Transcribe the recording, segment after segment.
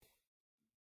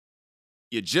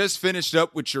You just finished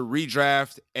up with your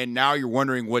redraft, and now you're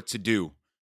wondering what to do.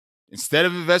 Instead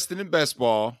of investing in best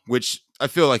ball, which I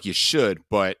feel like you should,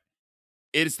 but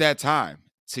it's that time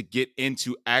to get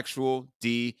into actual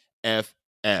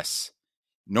DFS.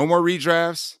 No more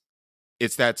redrafts.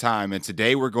 It's that time. And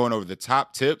today we're going over the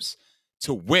top tips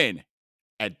to win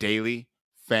at daily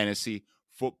fantasy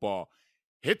football.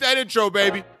 Hit that intro,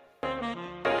 baby.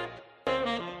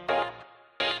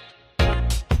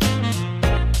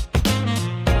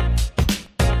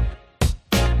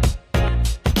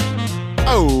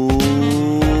 Oh,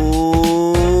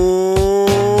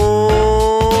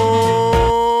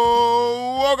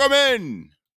 welcome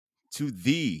in to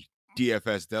the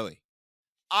DFS Deli.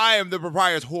 I am the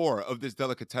proprietor of this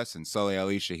delicatessen, Sully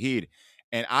Ali Shahid,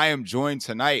 and I am joined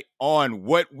tonight on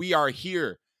what we are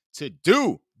here to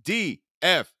do,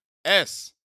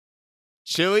 DFS.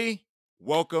 Chili,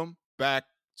 welcome back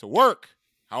to work.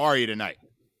 How are you tonight?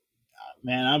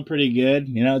 Man, I'm pretty good.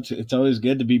 You know, it's always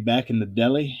good to be back in the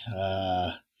deli,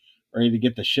 ready to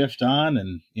get the shift on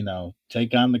and,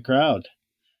 take on the crowd.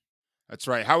 That's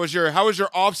right. How was your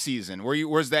off season?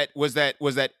 Was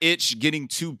that itch getting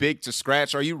too big to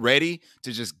scratch? Are you ready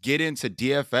to just get into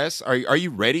DFS? Are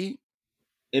you ready?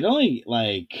 It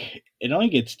only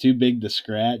gets too big to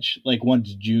scratch like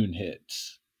once June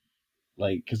hits.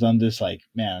 Like, cuz I'm just like,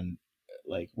 man,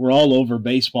 like we're all over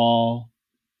baseball.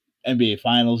 NBA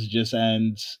finals just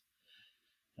ends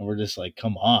and we're just like,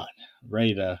 come on,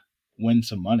 ready to win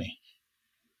some money.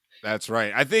 That's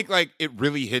right. I think like it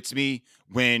really hits me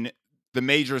when the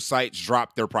major sites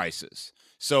drop their prices.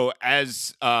 So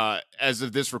as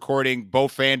of this recording,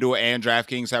 both Fanduel and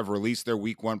Draftkings have released their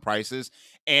week 1 prices.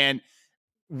 And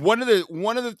one of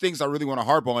the things I really want to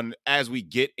harp on as we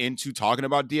get into talking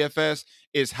about DFS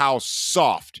is how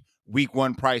soft week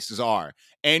 1 prices are.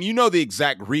 And you know the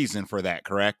exact reason for that,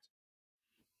 correct?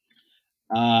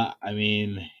 I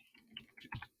mean,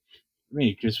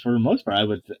 because for the most part, I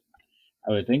would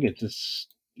think it's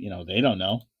just, they don't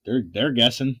know. They're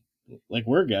guessing like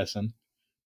we're guessing.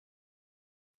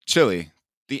 Chili,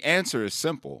 the answer is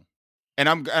simple. And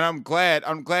I'm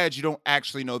glad you don't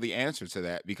actually know the answer to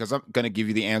that, because I'm going to give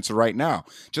you the answer right now.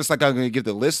 Just like I'm going to give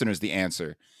the listeners the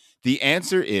answer. The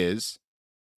answer is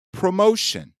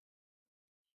promotion.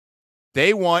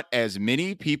 They want as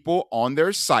many people on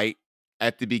their site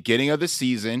at the beginning of the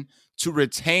season to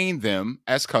retain them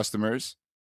as customers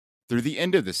through the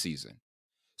end of the season.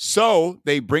 So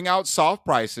they bring out soft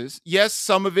prices. Yes,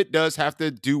 some of it does have to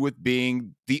do with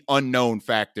being the unknown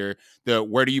factor.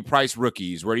 Where do you price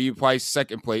rookies? Where do you price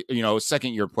second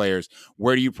year players?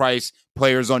 Where do you price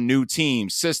players on new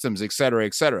teams, systems, et cetera,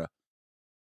 et cetera?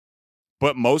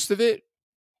 But most of it,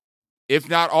 if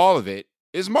not all of it,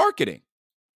 is marketing.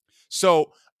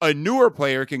 So a newer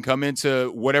player can come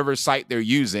into whatever site they're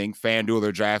using, FanDuel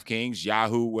or DraftKings,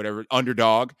 Yahoo, whatever,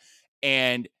 Underdog,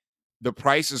 and the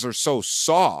prices are so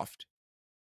soft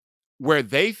where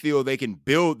they feel they can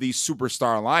build these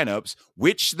superstar lineups,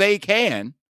 which they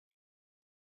can,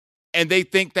 and they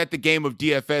think that the game of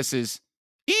DFS is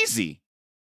easy.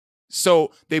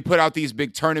 So they put out these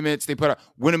big tournaments. They put out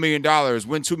win $1 million,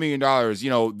 win $2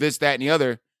 million, this, that, and the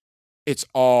other. It's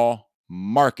all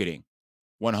marketing,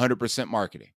 100%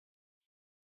 marketing.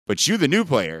 But you, the new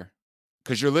player,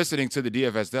 because you're listening to the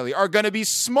DFS Deli, are going to be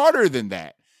smarter than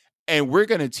that. And we're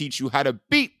going to teach you how to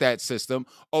beat that system,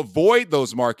 avoid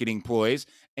those marketing ploys,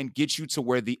 and get you to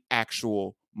where the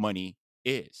actual money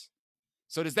is.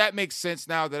 So does that make sense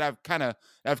now that I've kind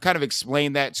of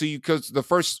explained that to you? Because the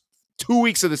first 2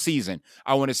 weeks of the season,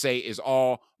 I want to say, is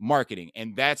all marketing.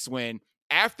 And that's when,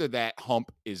 after that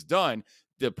hump is done,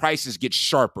 the prices get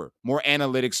sharper. More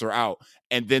analytics are out.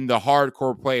 And then the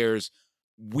hardcore players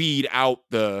weed out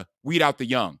the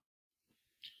young.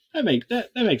 That makes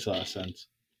a lot of sense.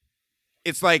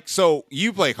 It's like, so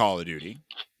you play Call of Duty.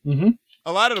 Mm-hmm.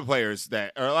 A lot of the players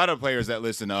that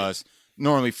listen to us,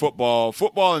 normally football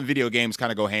and video games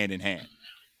kind of go hand in hand.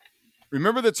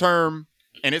 Remember the term,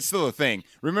 and it's still a thing.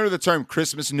 Remember the term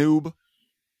Christmas noob?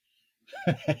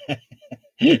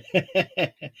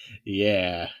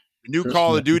 Yeah. The new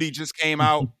Call of Duty just came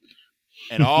out,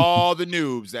 and all the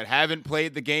noobs that haven't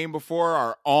played the game before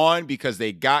are on because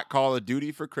they got Call of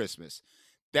Duty for Christmas.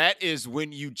 That is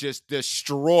when you just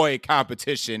destroy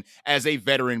competition as a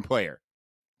veteran player,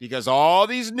 because all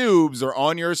these noobs are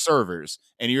on your servers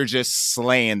and you're just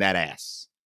slaying that ass.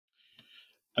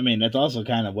 I mean, that's also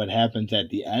kind of what happens at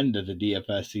the end of the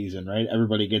DFS season, right?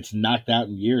 Everybody gets knocked out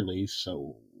in yearlies,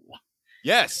 so...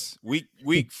 Yes,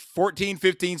 week 14,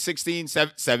 15, 16,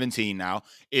 17 now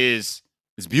is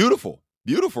beautiful.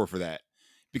 Beautiful for that.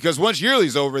 Because once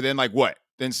yearly's over, then like what?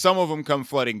 then some of them come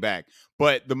flooding back.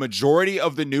 But the majority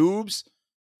of the noobs,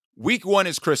 week 1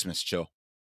 is Christmas, chill.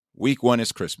 Week 1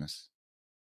 is Christmas.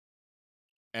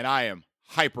 And I am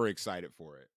hyper excited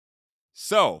for it.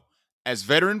 So, as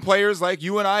veteran players like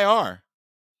you and I are,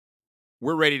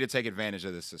 we're ready to take advantage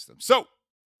of this system. So,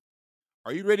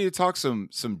 are you ready to talk some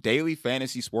daily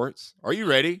fantasy sports? Are you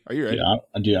ready? Are you ready?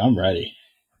 I'm ready.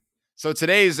 So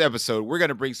today's episode, we're going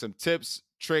to bring some tips,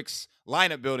 tricks,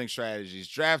 lineup building strategies,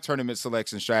 draft tournament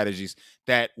selection strategies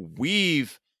that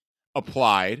we've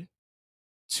applied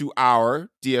to our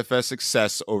DFS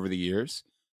success over the years.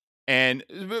 And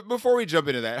before we jump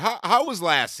into that, how was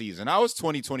last season? How was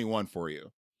 2021 for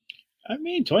you? I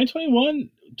mean,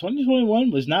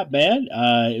 2021 was not bad.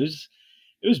 It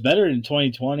was better than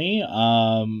 2020.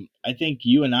 I think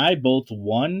you and I both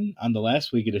won on the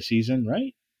last week of the season,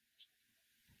 right?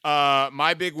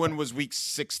 My big one was week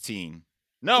 16.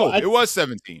 Well, No, it was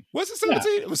 17. Was it yeah,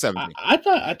 17? It was 17. I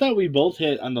thought we both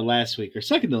hit on the last week or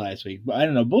second to last week, but I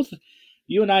don't know. Both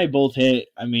you and I both hit.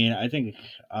 I mean, I think.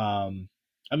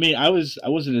 I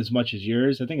wasn't as much as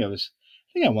yours. I think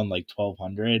I won like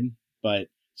 1,200, but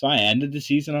so I ended the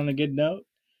season on a good note.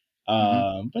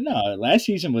 Mm-hmm. But no, last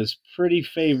season was pretty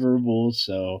favorable.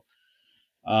 So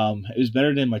it was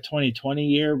better than my 2020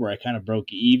 year where I kind of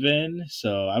broke even.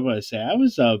 So I would say I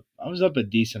was up a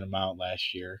decent amount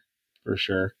last year for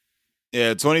sure.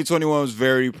 Yeah, 2021 was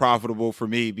very profitable for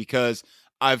me because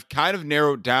I've kind of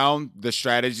narrowed down the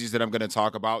strategies that I'm going to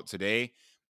talk about today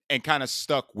and kind of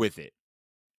stuck with it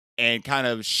and kind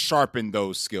of sharpened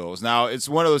those skills. Now, it's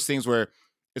one of those things where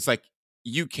it's like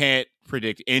you can't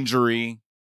predict injury.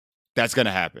 That's going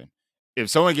to happen. If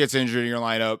someone gets injured in your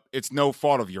lineup, it's no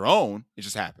fault of your own. It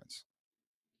just happens.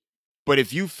 But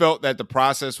if you felt that the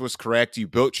process was correct, you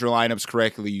built your lineups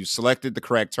correctly, you selected the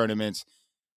correct tournaments,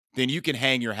 then you can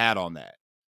hang your hat on that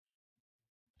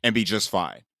and be just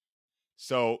fine.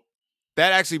 So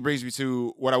that actually brings me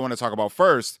to what I want to talk about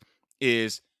first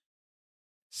is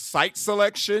site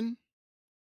selection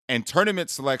and tournament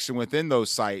selection within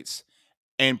those sites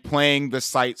and playing the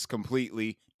sites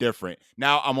completely different.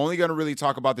 Now, I'm only going to really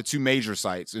talk about the two major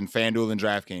sites in Fanduel and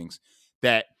Draftkings,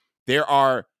 that there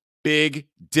are big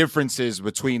differences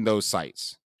between those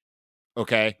sites.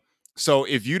 Okay. So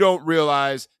if you don't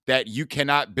realize that you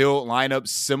cannot build lineups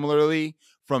similarly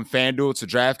from FanDuel to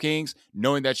DraftKings,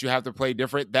 knowing that you have to play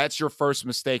different, that's your first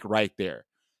mistake right there.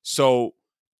 So,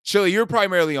 Chili, you're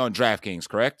primarily on DraftKings,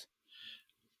 correct?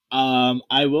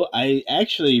 I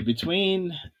actually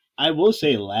between I will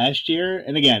say last year,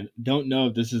 and again, don't know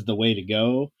if this is the way to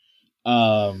go.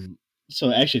 Um,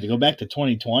 so actually to go back to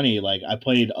 2020, like I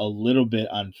played a little bit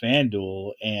on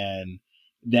FanDuel, and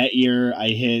that year I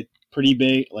hit pretty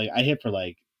big. Like I hit for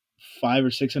like 500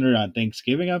 or 600 on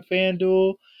Thanksgiving on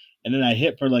FanDuel, and then I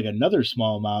hit for like another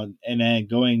small amount, and then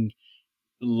going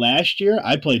last year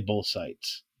I played both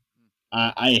sites.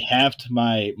 I halved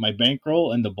my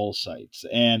bankroll in the both sites,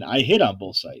 and I hit on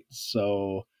both sites.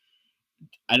 So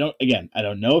I don't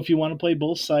know if you want to play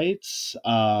both sites.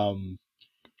 I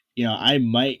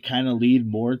might kind of lead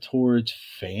more towards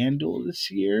FanDuel this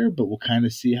year, but we'll kind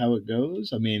of see how it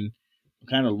goes. I mean, I'm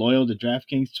kind of loyal to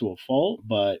DraftKings to a fault,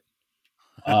 but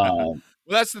Well, um,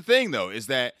 that's the thing, though, is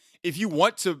that if you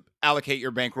want to allocate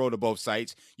your bankroll to both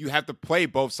sites, you have to play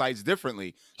both sites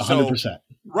differently. So, 100%,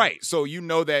 right. So, you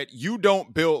know that you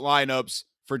don't build lineups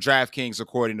for DraftKings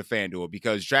according to FanDuel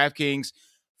because DraftKings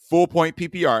full point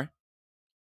PPR.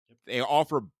 They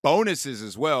offer bonuses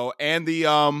as well, and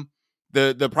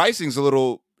the pricing's a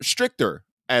little stricter,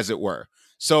 as it were.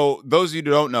 So those of you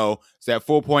who don't know, is that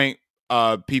full point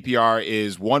PPR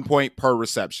is 1 point per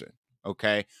reception.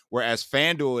 Okay, whereas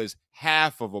FanDuel is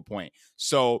half of a point.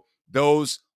 So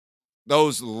those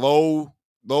low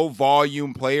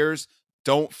volume players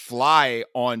don't fly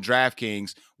on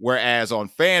DraftKings, whereas on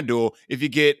FanDuel, if you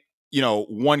get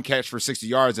one catch for 60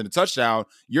 yards and a touchdown,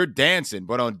 you're dancing.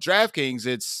 But on DraftKings,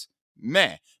 it's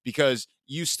meh because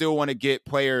you still want to get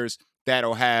players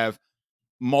that'll have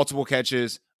multiple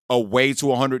catches away to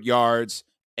 100 yards.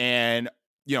 And,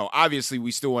 obviously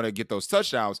we still want to get those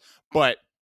touchdowns, but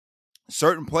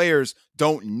certain players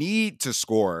don't need to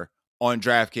score on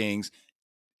DraftKings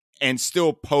and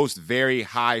still post very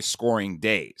high scoring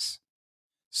days.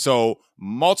 So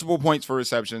multiple points for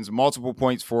receptions, multiple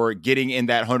points for getting in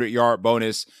that 100-yard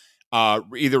bonus,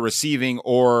 either receiving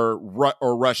or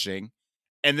rushing.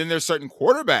 And then there's certain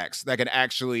quarterbacks that can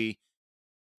actually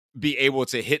be able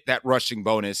to hit that rushing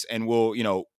bonus. And we'll,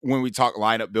 when we talk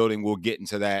lineup building, we'll get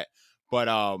into that. But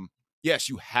yes,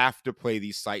 you have to play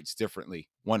these sites differently,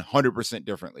 100%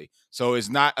 differently. So it's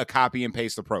not a copy and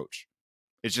paste approach.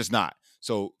 It's just not.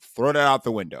 So throw that out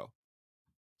the window.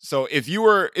 So if you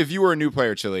were a new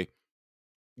player, Chili,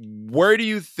 where do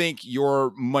you think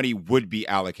your money would be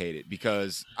allocated?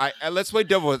 Because let's play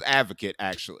devil's advocate.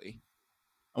 Actually,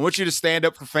 I want you to stand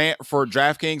up for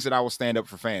DraftKings, and I will stand up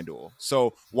for FanDuel.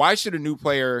 So why should a new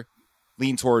player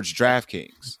lean towards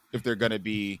DraftKings if they're going to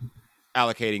be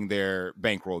allocating their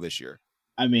bankroll this year?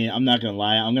 I mean, I'm not gonna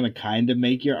lie. I'm gonna kind of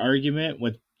make your argument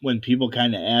with when people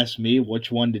kind of ask me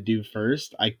which one to do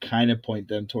first. I kind of point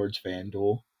them towards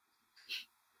FanDuel,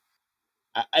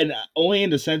 and only in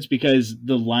the sense because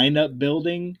the lineup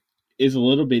building is a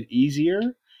little bit easier,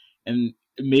 and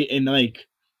like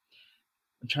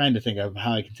I'm trying to think of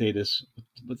how I can say this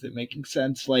with it making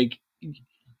sense. Like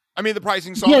I mean, the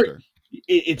pricing's your softer.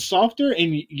 it's softer,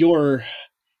 and your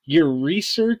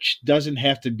research doesn't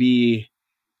have to be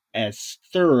as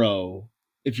thorough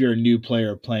if you're a new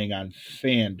player playing on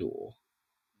FanDuel.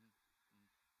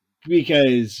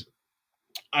 Because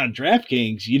on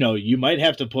DraftKings, you might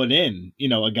have to put in,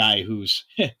 a guy who's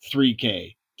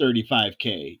 3K,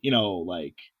 35K, you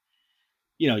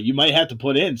might have to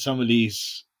put in some of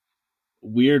these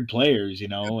weird players, The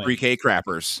and 3K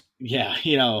crappers. yeah,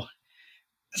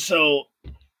 so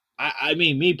I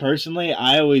mean, me personally,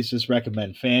 I always just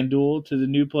recommend FanDuel to the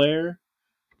new player.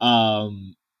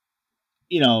 Um,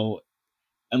 you know,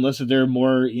 unless if they're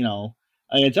more,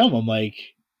 I tell them, I'm like,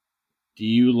 do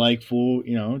you like full,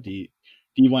 do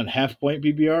you want half point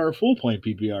PPR or full point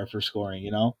PPR for scoring,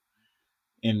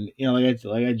 And like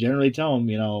I generally tell them,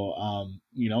 you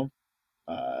don't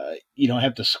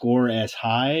have to score as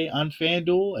high on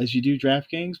FanDuel as you do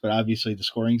DraftKings, but obviously the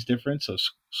scoring's different, so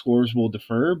scores will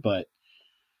differ. But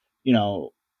you know,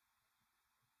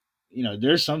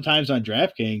 there's sometimes on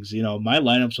DraftKings, my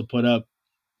lineups will put up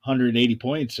 180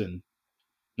 points and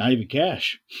not even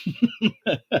cash.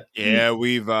 Yeah,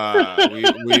 we've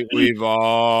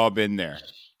all been there.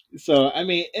 So I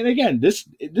mean, and again,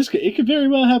 it could very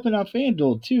well happen on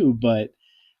FanDuel too, but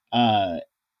uh,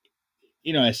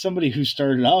 as somebody who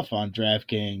started off on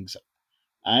DraftKings,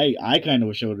 I kind of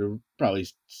wish I would have probably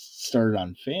started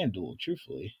on FanDuel,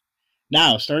 truthfully.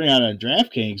 Now, starting out on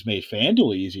DraftKings made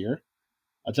FanDuel easier.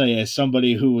 I'll tell you, as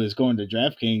somebody who was going to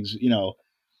DraftKings,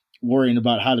 worrying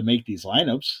about how to make these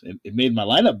lineups, it made my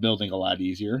lineup building a lot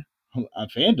easier. On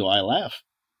FanDuel, I laugh.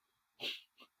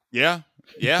 Yeah,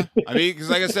 yeah. I mean, because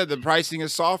like I said, the pricing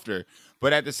is softer,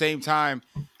 but at the same time,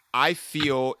 I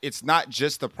feel it's not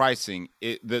just the pricing.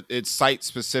 It's site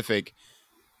specific.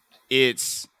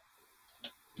 It's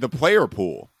the player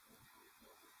pool.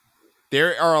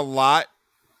 There are a lot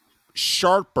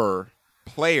sharper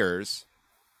players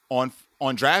on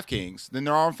on DraftKings than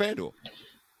there are on FanDuel.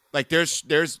 Like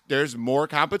there's more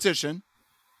competition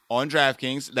on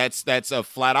DraftKings. That's a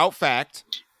flat out fact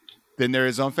than there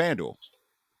is on FanDuel.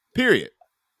 Period.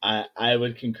 I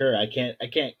would concur. I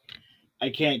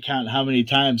can't count how many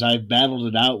times I've battled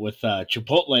it out with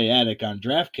Chipotle Addict on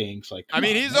DraftKings. Like, I come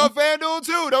mean, on, he's man. on FanDuel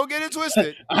too. Don't get it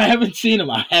twisted. I haven't seen him.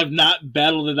 I have not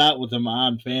battled it out with him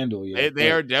on FanDuel They, yet.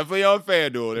 they are definitely on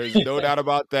FanDuel. There's no doubt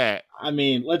about that. I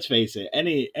mean, let's face it.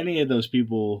 Any of those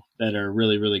people that are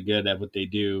really really good at what they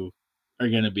do are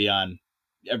going to be on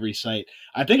every site.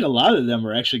 I think a lot of them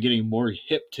are actually getting more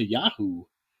hip to Yahoo,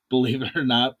 believe it or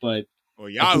not. But Well,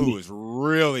 I think Yahoo is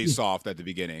really soft at the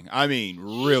beginning. I mean,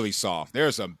 really soft. There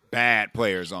are some bad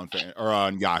players on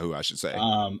Yahoo, I should say.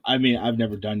 I mean, I've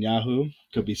never done Yahoo.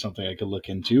 Could be something I could look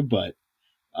into,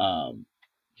 um,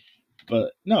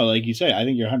 but no, like you say, I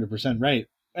think you're 100% right.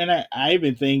 And I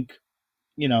even think,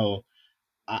 you know,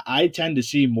 I tend to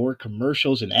see more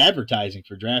commercials and advertising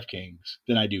for DraftKings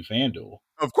than I do FanDuel.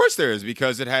 Of course, there is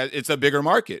because it's a bigger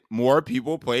market. More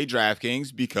people play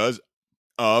DraftKings because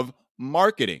of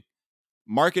marketing.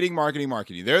 Marketing, marketing,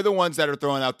 marketing. They're the ones that are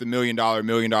throwing out the million dollar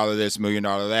this, $1 million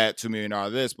that, $2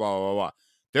 million this, blah, blah, blah.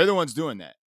 They're the ones doing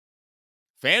that.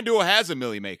 FanDuel has a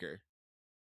milli maker,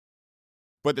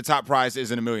 but the top prize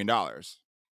isn't $1 million.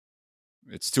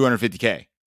 It's 250K.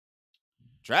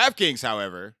 DraftKings,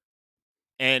 however,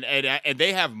 and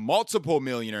they have multiple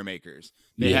millionaire makers.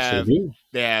 They Yes, they have do.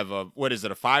 they have a what is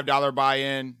it, a $5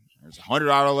 buy-in? There's a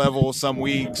 $100 level some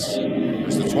weeks.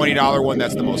 There's the $20 one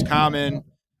that's the most common.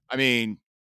 I mean,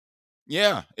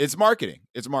 yeah, it's marketing.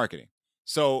 It's marketing.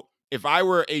 So if I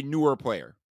were a newer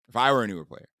player, I would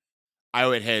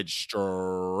head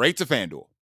straight to FanDuel.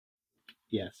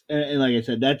 Yes, and like I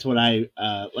said, that's what like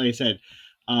I said,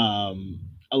 a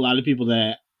lot of people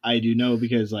that I do know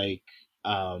because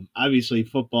obviously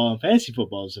football and fantasy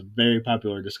football is a very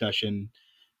popular discussion.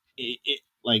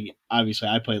 Like obviously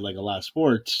I play like a lot of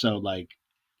sports, so like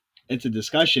it's a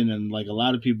discussion, and like a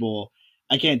lot of people,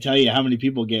 I can't tell you how many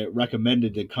people get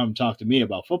recommended to come talk to me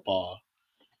about football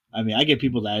I mean, I get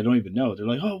people that I don't even know. They're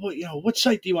like, "Oh, what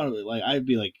site do you want to?" Like, I'd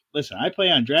be like, "Listen, I play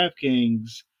on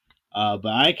Draftkings, but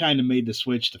I kind of made the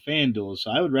switch to Fanduel,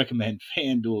 so I would recommend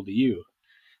Fanduel to you."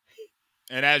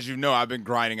 And as you know, I've been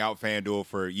grinding out FanDuel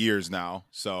for years now,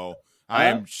 so I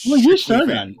am Well,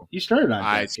 strictly FanDuel. you started on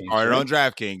I Draftkings, started right? on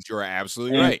DraftKings. You're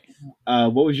absolutely And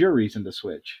right. what was your reason to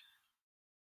switch?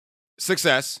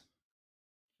 Success.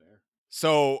 Fair.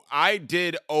 So I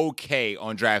did okay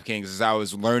on DraftKings as I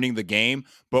was learning the game,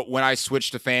 but when I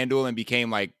switched to FanDuel and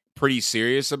became like pretty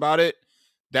serious about it,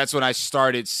 that's when I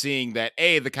started seeing that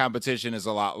A, the competition is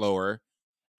a lot lower,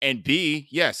 and B,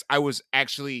 yes, I was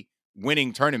actually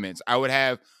winning tournaments. I would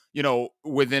have,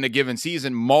 within a given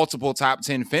season, multiple top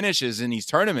 10 finishes in these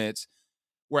tournaments.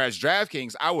 Whereas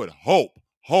DraftKings, I would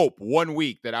hope 1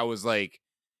 week that I was like,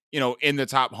 in the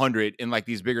top 100 in like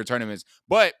these bigger tournaments.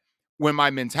 But when my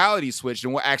mentality switched,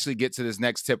 and we'll actually get to this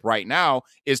next tip right now,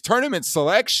 is tournament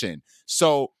selection.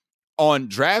 So on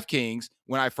DraftKings,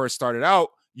 when I first started out,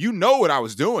 you know what I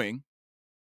was doing.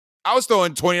 I was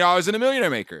throwing $20 in the Millionaire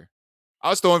Maker. I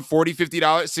was throwing $40, $50,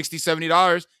 $60,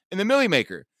 $70 in the Millie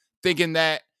Maker, thinking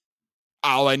that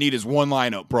all I need is one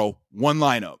lineup, bro. One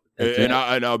lineup. That's And,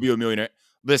 it. I'll be a millionaire.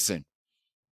 Listen,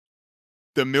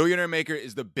 the Millionaire Maker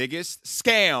is the biggest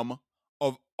scam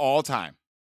of all time.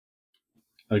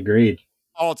 Agreed.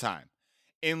 All time.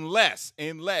 Unless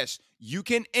you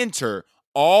can enter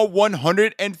all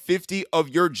 150 of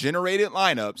your generated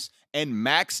lineups and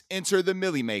max enter the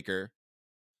Millie Maker,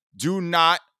 do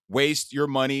not waste your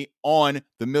money on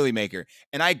the Millie Maker.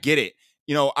 And I get it.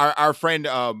 Our friend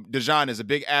Dejan is a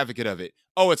big advocate of it.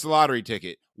 Oh, it's a lottery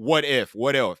ticket. What if?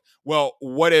 What if? Well,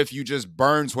 what if you just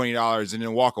burn $20 and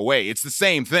then walk away? It's the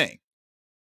same thing.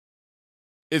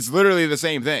 It's literally the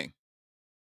same thing.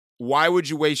 Why would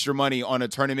you waste your money on a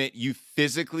tournament you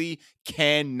physically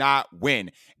cannot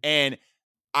win? And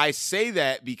I say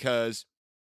that because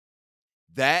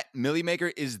that Millie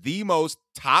Maker is the most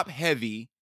top heavy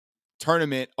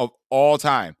tournament of all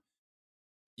time.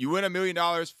 You win $1 million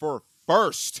for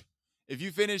first. If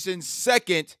you finish in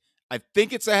second, I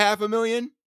think it's a half a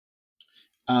million,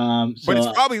 but it's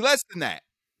So probably less than that.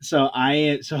 so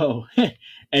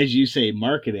as you say,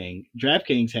 marketing.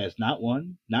 DraftKings has not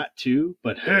one, not two,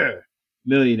 but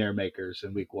millionaire makers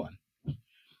in week one.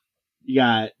 You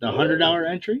got the $100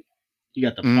 entry, you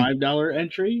got the Mm. $5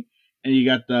 entry, and you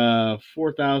got the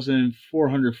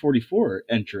 4,444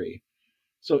 entry.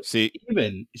 So See,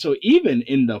 even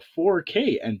in the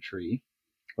 4K entry,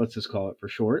 let's just call it for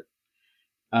short,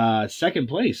 second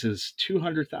place is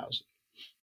 200,000.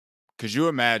 could you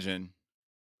imagine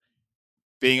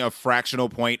being a fractional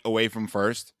point away from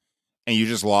first and you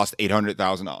just lost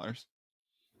 $800,000?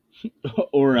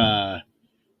 or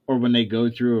or when they go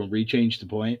through and rechange the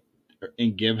point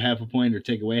and give half a point or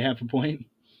take away half a point.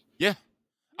 Yeah.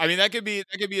 I mean, that could be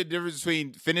a difference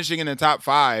between finishing in the top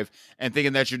 5 and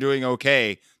thinking that you're doing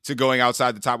okay to going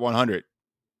outside the top 100.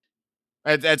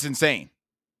 That's insane.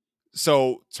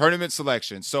 So, tournament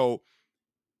selection. So,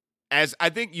 as I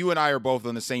think you and I are both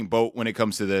on the same boat when it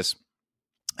comes to this,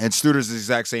 and Studer's the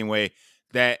exact same way,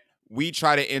 that we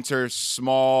try to enter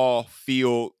small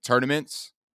field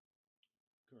tournaments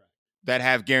Correct. that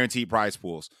have guaranteed prize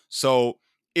pools. So,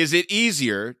 is it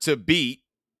easier to beat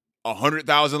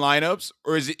 100,000 lineups,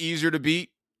 or is it easier to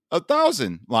beat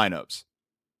 1,000 lineups?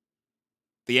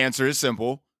 The answer is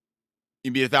simple.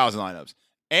 You beat 1,000 lineups.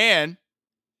 And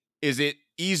is it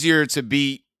easier to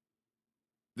beat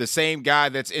the same guy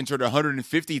that's entered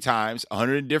 150 times,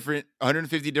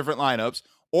 150 different lineups,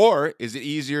 or is it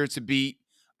easier to beat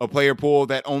a player pool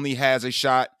that only has a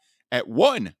shot at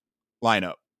one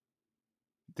lineup?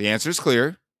 The answer is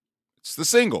clear. It's the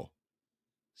single.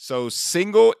 So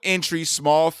single entry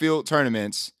small field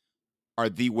tournaments are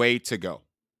the way to go.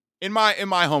 In my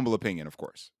humble opinion, of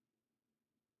course.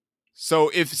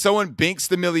 So if someone binks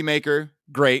the Millie Maker,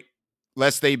 great.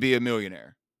 Lest they be a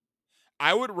millionaire.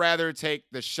 I would rather take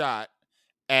the shot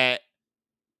at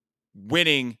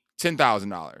winning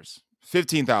 $10,000,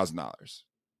 $15,000,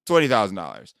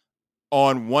 $20,000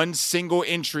 on one single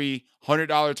entry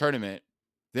 $100 tournament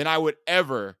than I would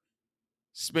ever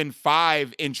spend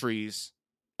 5 entries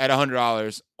at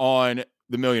 $100 on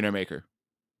the Millionaire Maker.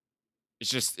 It's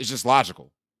just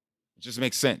logical. It just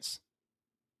makes sense.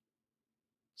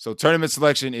 So tournament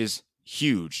selection is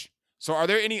huge. So are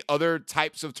there any other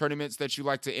types of tournaments that you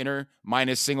like to enter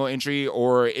minus single entry,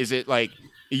 or is it like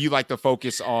you like to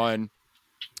focus on,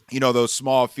 those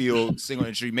small field single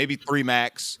entry, maybe 3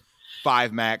 max,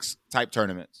 5 max type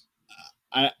tournaments?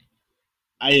 I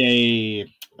I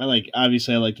I like,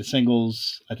 obviously I like the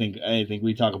singles. I think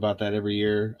we talk about that every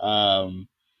year.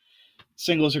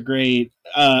 Singles are great.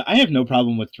 I have no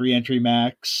problem with 3 entry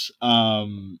max. There's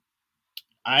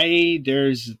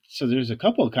a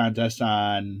couple of contests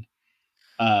on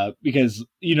because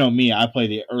you know me, I play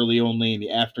the early only and the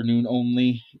afternoon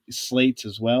only slates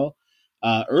as well.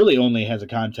 Early only has a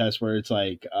contest where it's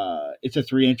like it's a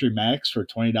 3 entry max for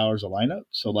 $20 a lineup.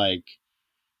 So like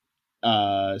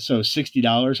so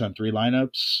 $60 on 3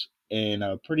 lineups and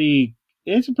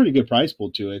it's a pretty good prize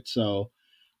pool to it. So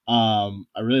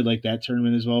I really like that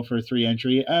tournament as well for a 3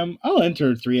 entry. I'll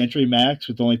enter 3 entry max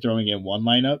with only throwing in one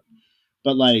lineup,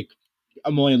 but like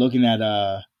I'm only looking at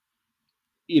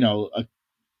you know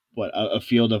a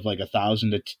field of like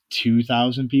 1,000 to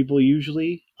 2,000 people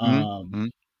usually. Mm-hmm.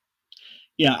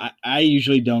 Yeah, I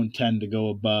usually don't tend to go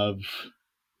above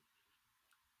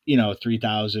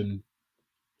 3,000.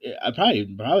 I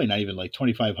probably not even like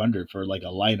 2,500 for like a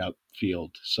lineup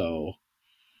field. So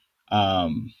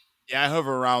um, Yeah, I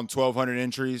hover around 1,200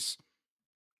 entries.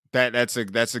 That's a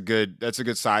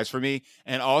good size for me.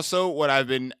 And also, what I've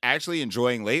been actually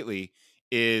enjoying lately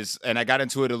is, and I got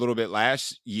into it a little bit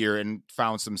last year and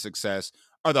found some success,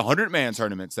 are the 100-man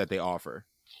tournaments that they offer.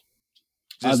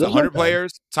 Just those 100 aren't bad.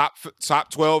 players,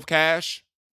 top 12 cash.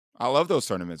 I love those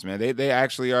tournaments, man. They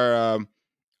actually are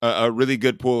a really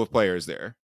good pool of players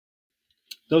there.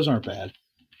 Those aren't bad.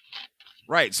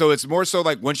 Right. So it's more so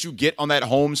like once you get on that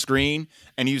home screen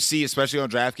and you see, especially on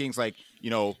DraftKings, like,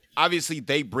 obviously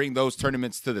they bring those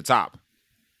tournaments to the top.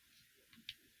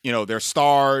 They're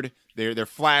starred, they're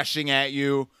flashing at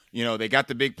you, they got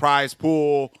the big prize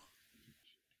pool.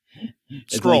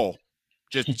 It's like Scroll.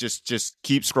 Just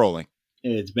keep scrolling.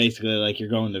 it's basically like you're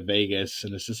going to Vegas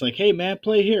and it's just like, hey man,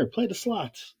 play here, play the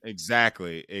slots.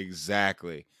 Exactly.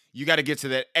 You got to get to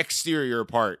that exterior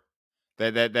part.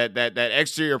 That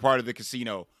exterior part of the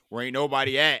casino where ain't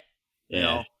nobody at. You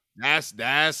Yeah, know,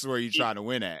 that's where you're trying to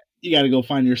win at. you got to go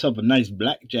find yourself a nice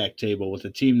blackjack table with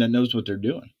a team that knows what they're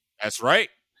doing. That's right.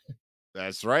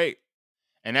 That's right.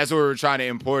 And that's what we're trying to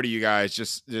implore to you guys.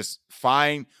 Just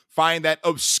find that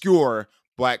obscure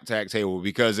blackjack table,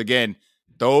 because again,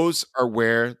 those are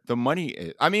where the money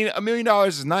is. I mean, $1 million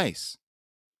is nice.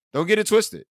 Don't get it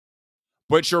twisted.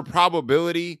 But your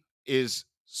probability is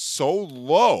so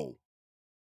low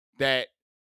that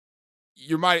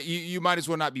you might as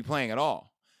well not be playing at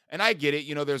all. And I get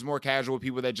it. There's more casual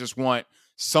people that just want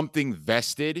something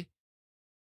vested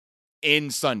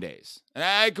in Sundays. And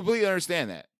I completely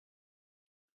understand that.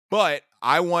 But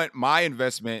I want my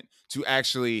investment to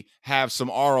actually have some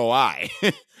ROI.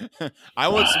 I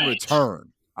want some Right.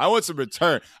 return. I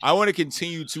want to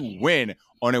continue to win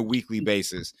on a weekly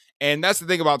basis. And that's the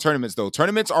thing about tournaments, though.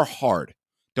 Tournaments are hard.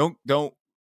 Don't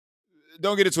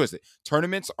get it twisted.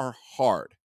 Tournaments are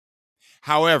hard.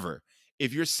 However,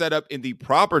 if you're set up in the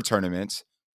proper tournaments,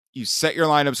 you set your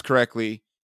lineups correctly,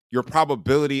 your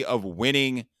probability of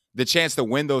winning, the chance to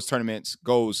win those tournaments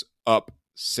goes up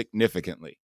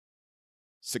significantly.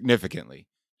 Significantly.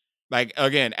 Like,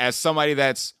 again, as somebody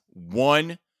that's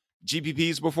won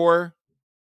GPPs before,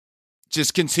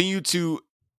 just continue to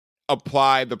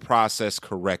apply the process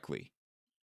correctly,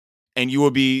 and you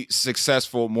will be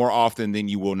successful more often than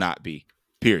you will not be.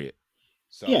 Period.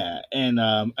 So, Yeah, and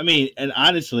I mean, and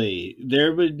honestly,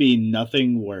 there would be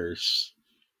nothing worse.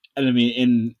 And I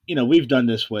mean, and we've done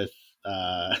this with,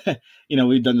 uh,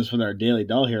 we've done this with our daily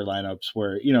doll hair lineups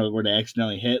where where they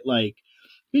accidentally hit. Like,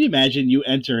 can you imagine you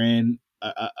enter in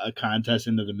a contest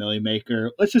into the Millie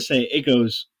Maker? Let's just say it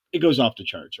goes off the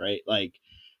charts, right? Like,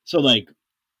 so like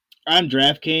on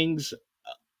DraftKings,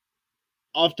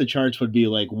 off the charts would be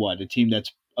like what, a team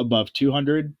that's above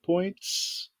 200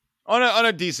 points, on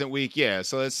a decent week, yeah.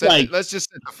 So like. let's just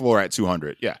set the floor at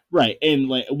 200. Yeah. Right. And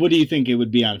like what do you think it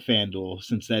would be on FanDuel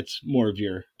since that's more of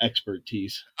your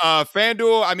expertise?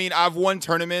 FanDuel, I mean, I've won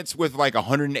tournaments with like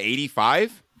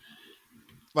 185.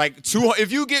 Like,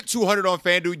 if you get 200 on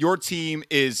FanDuel, your team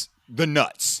is the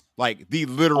nuts, like the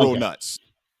literal Okay. nuts.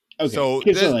 Okay. So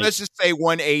So like let's just say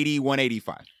 180,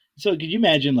 185. so could you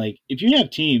imagine like if you have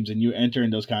teams and you enter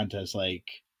in those contests, like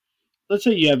let's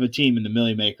say you have a team in the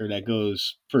Millie Maker that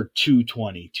goes for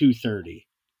 220, 230,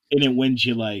 and it wins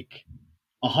you like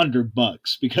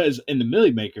 $100 because in the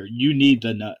Millie Maker you need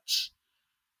the nuts.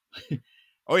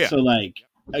 Oh yeah, So like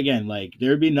again, like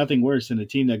there'd be nothing worse than a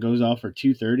team that goes off for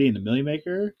 230 in the Millie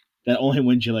Maker that only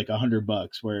wins you like $100.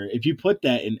 Where if you put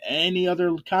that in any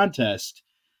other contest,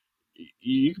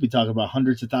 you could be talking about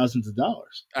hundreds of thousands of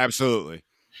dollars. absolutely.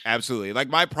 Like,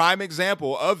 my prime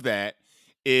example of that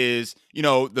is,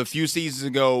 the few seasons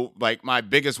ago, like my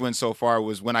biggest win so far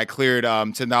was when I cleared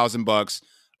 $10,000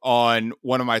 on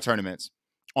one of my tournaments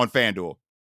on FanDuel. Was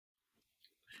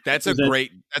that That's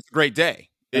a great day.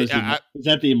 Is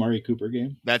that the Amari Cooper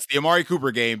game? That's the Amari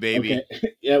Cooper game, baby.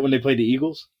 Okay. Yeah, when they played the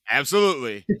Eagles.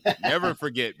 Absolutely. Never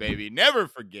forget, baby. Never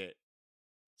forget.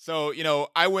 So,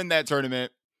 I win that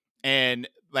tournament, and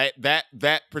like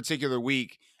that particular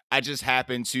week, I just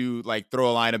happened to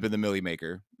throw a lineup in the Millie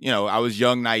Maker. I was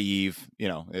young, naive.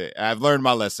 I've learned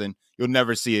my lesson. You'll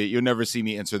never see it. You'll never see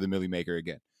me enter the Millie Maker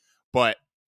again. But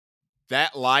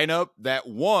that lineup that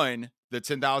won the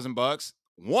 $10,000,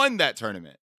 won that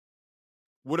tournament,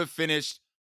 would have finished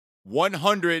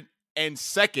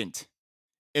 102nd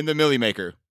in the Millie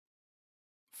Maker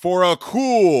for a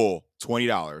cool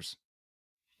 $20.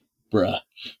 Bruh.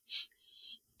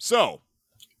 So,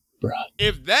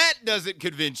 if that doesn't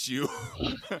convince you,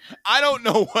 I don't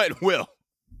know what will.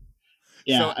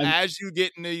 Yeah, so as you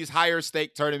get into these higher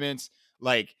stake tournaments,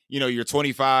 your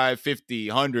 25, 50,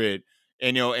 100,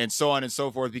 and so on and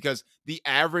so forth, because the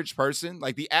average person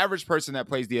that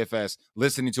plays DFS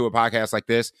listening to a podcast like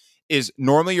this is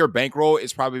normally your bankroll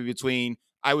is probably between,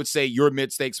 I would say your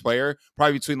mid-stakes player,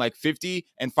 probably between $50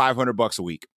 and $500 a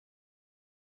week.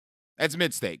 That's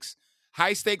mid-stakes.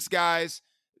 High stakes guys,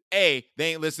 they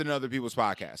ain't listening to other people's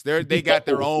podcasts. They got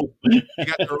their own,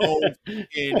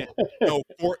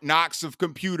 Fort Knox of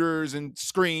computers and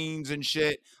screens and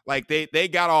shit. They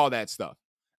got all that stuff.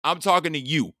 I'm talking to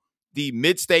you, the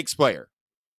mid-stakes player.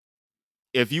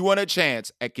 If you want a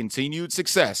chance at continued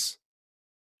success,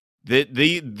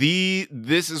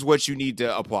 this is what you need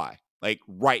to apply.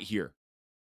 Right here.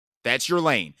 That's your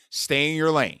lane. Stay in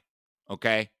your lane.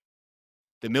 Okay?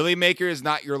 The Millie Maker is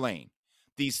not your lane.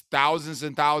 These thousands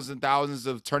and thousands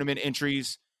of tournament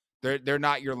entries, they're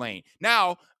not your lane.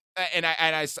 Now, and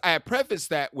I preface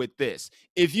that with this.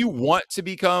 If you want to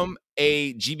become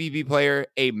a GBP player,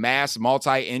 a mass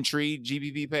multi-entry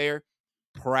GBP player,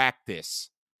 practice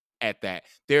at that.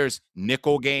 There's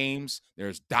nickel games,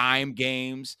 there's dime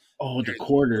games. Oh, the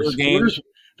quarters.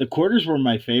 The quarters were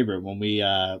my favorite when we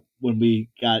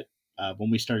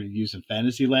started using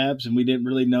Fantasy Labs and we didn't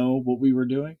really know what we were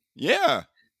doing. Yeah.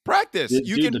 Practice.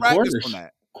 You can practice on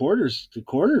that. The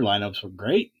quarter lineups were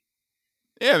great.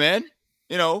 Yeah, man.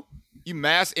 You can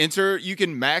max enter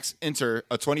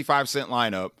a 25-cent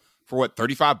lineup for what,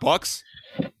 $35?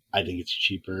 I think it's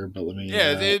cheaper, but let me.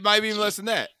 Yeah, it might be even less than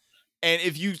that. And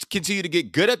if you continue to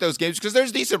get good at those games, because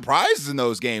there's decent prizes in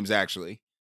those games, actually.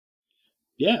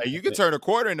 Yeah, you can turn a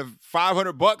quarter into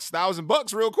 $500,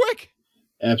 $1,000 real quick.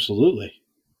 Absolutely.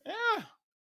 Yeah.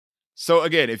 So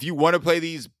again, if you want to play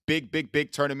these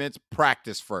big tournaments,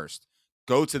 practice first.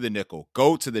 Go to the nickel,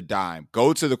 go to the dime,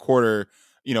 go to the quarter,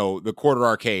 the quarter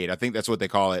arcade. I think that's what they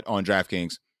call it on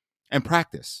Draftkings, and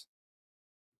practice.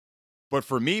 But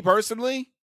for me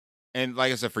personally, and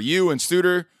like I said, for you and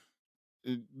Studer,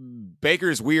 Baker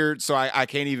is weird, so I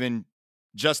can't even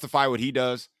justify what he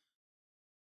does.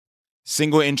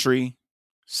 Single entry,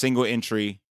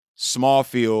 small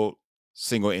field,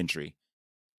 single entry.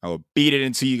 I will beat it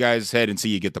into you guys' head until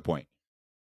you get the point.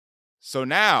 So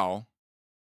now,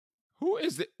 who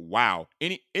is it? Wow.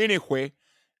 Anyway,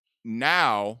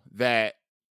 now that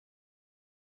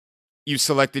you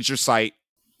selected your site,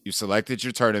 you selected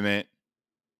your tournament,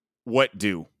 what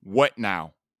do? What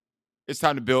now? It's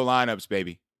time to build lineups,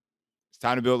 baby. It's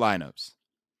time to build lineups.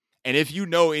 And if you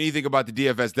know anything about the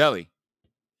DFS Deli,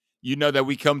 you know that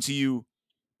we come to you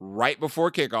right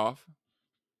before kickoff.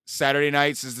 Saturday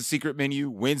nights is the secret menu.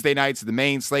 Wednesday nights, the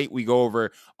main slate. We go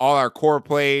over all our core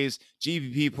plays,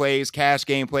 GPP plays, cash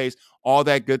game plays, all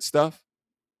that good stuff.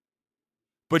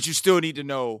 But you still need to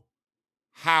know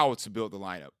how to build the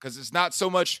lineup, because it's not so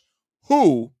much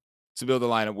who to build the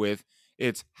lineup with,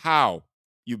 it's how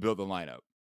you build the lineup.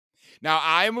 Now,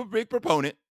 I am a big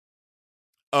proponent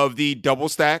of the double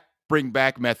stack bring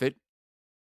back method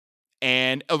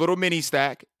and a little mini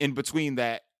stack in between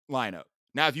that lineup.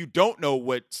 Now, if you don't know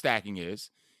what stacking is,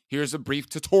 here's a brief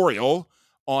tutorial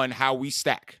on how we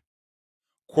stack.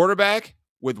 Quarterback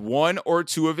with one or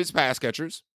two of his pass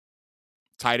catchers,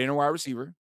 tight end or wide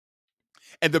receiver.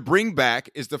 And the bring back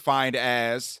is defined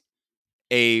as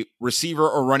a receiver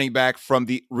or running back from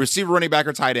the receiver, running back,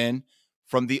 or tight end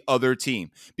from the other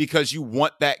team, because you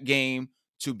want that game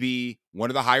to be one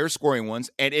of the higher scoring ones.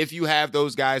 And if you have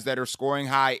those guys that are scoring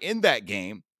high in that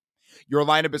game, your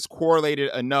lineup is correlated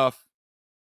enough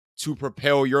to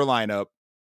propel your lineup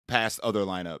past other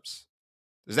lineups.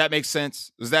 Does that make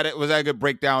sense? Was that a good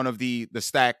breakdown of the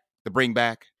stack, the bring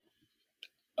back?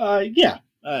 Yeah.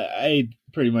 I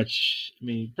pretty much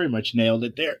nailed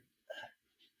it there.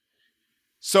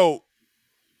 So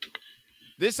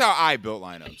this is how I built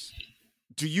lineups.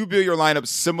 Do you build your lineups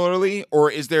similarly,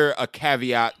 or is there a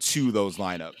caveat to those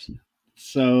lineups?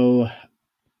 So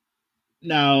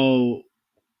now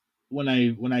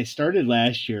when I started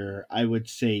last year, I would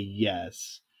say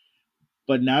yes.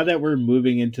 But now that we're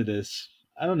moving into this,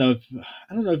 I don't know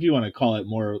if you want to call it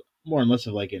more and less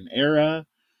of like an era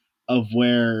of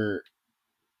where,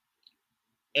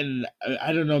 and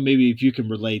I don't know, maybe if you can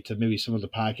relate to maybe some of the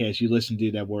podcasts you listen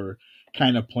to that were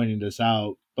kind of pointing this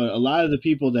out, but a lot of the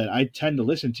people that I tend to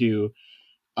listen to,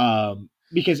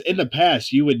 because in the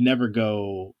past you would never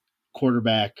go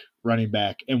quarterback, running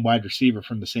back, and wide receiver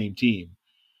from the same team,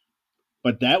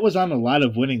 but that was on a lot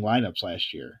of winning lineups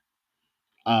last year.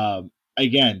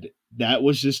 Again, that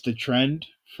was just the trend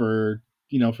for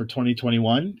for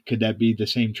 2021. Could that be the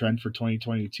same trend for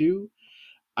 2022?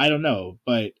 I don't know,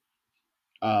 but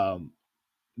um,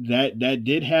 that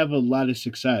did have a lot of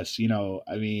success.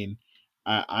 I mean,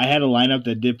 I had a lineup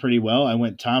that did pretty well. I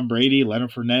went Tom Brady,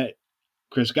 Leonard Fournette,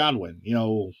 Chris Godwin.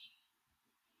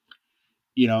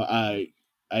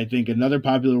 I think another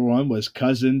popular one was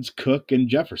Cousins, Cook, and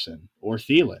Jefferson or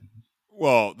Thielen.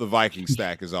 Well, the Viking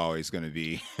stack is always going to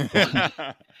be We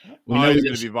know always we going to be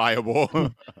just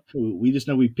viable. we just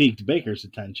know we piqued Baker's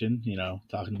attention,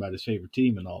 talking about his favorite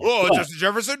team and all. Oh, But Justin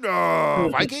Jefferson,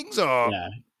 Vikings, yeah,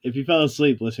 if he fell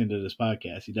asleep listening to this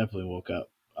podcast, he definitely woke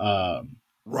up.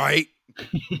 right?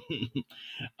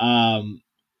 Um,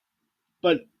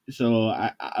 but so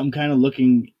I'm kind of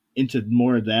looking into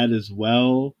more of that as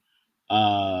well.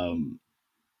 Um,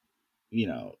 you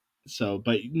know,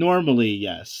 but normally,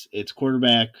 yes, it's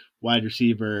quarterback, wide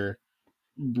receiver,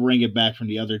 bring it back from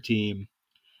the other team.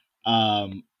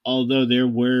 Although there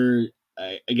were,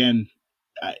 again,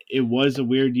 it was a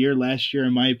weird year last year,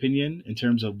 in my opinion, in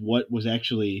terms of what was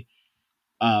actually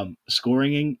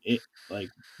scoring it, like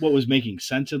what was making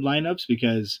sense in lineups,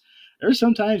 because there are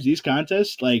sometimes these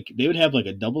contests like they would have like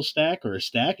a double stack or a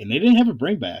stack and they didn't have a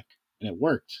bring back and it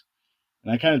worked.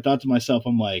 And I kind of thought to myself,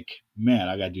 I'm like, man,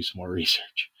 I got to do some more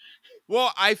research.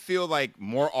 Well, I feel like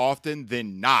more often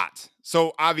than not.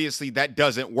 So obviously that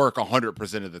doesn't work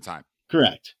 100% of the time.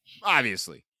 Correct.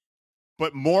 Obviously.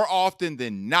 But more often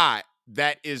than not,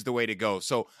 that is the way to go.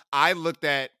 So I went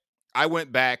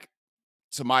back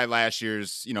to my last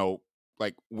year's,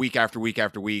 like week after week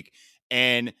after week,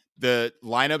 and the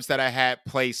lineups that I had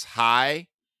place high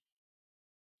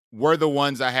were the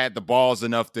ones I had the balls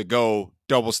enough to go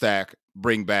double stack,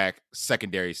 bring back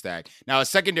secondary stack. Now, a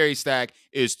secondary stack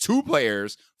is two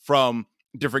players from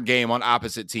different game on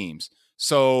opposite teams.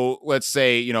 So let's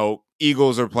say,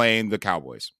 Eagles are playing the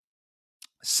Cowboys.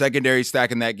 Secondary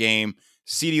stack in that game,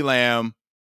 CeeDee Lamb,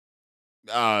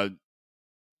 uh,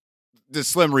 the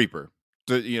Slim Reaper,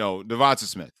 Devonta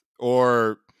Smith,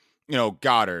 or,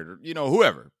 Goddard, or,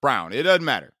 whoever, Brown. It doesn't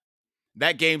matter.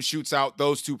 That game shoots out,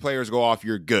 those two players go off,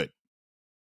 you're good.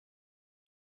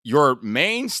 Your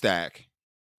main stack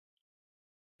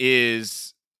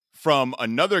is from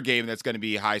another game that's going to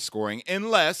be high scoring,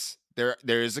 unless there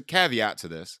is a caveat to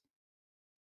this.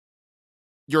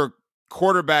 Your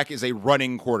quarterback is a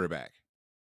running quarterback.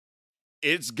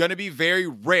 It's going to be very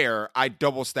rare I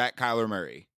double stack Kyler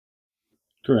Murray.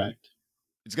 Correct.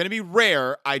 It's going to be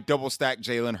rare I double stack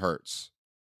Jalen Hurts.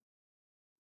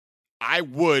 I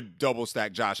would double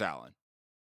stack Josh Allen.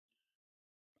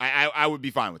 I would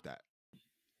be fine with that.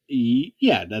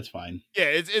 Yeah, that's fine. Yeah,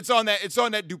 it's on that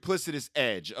duplicitous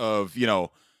edge of,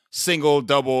 single,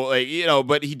 double,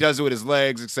 but he does it with his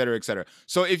legs, et cetera, et cetera.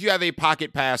 So if you have a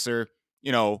pocket passer,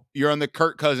 you're on the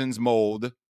Kirk Cousins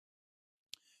mold,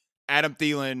 Adam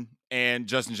Thielen and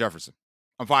Justin Jefferson.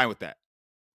 I'm fine with that.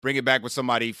 Bring it back with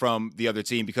somebody from the other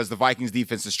team because the Vikings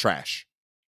defense is trash.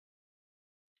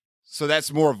 So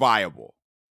that's more viable.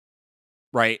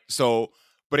 Right? So,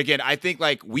 but again, I think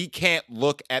like we can't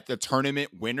look at the tournament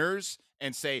winners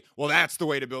and say, well, that's the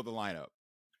way to build the lineup.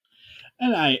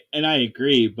 And I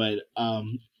agree, but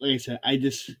like I said, I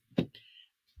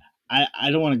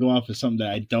don't want to go off of something that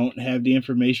I don't have the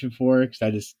information for, because I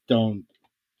just don't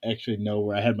actually know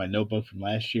where I had my notebook from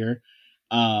last year.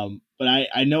 But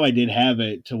I know I did have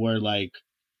it to where like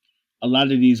a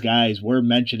lot of these guys were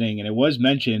mentioning, and it was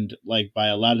mentioned like by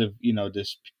a lot of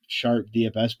this sharp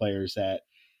DFS players, that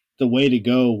the way to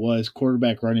go was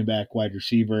quarterback, running back, wide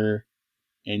receiver,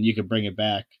 and you could bring it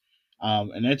back.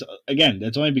 And that's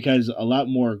only because a lot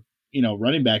more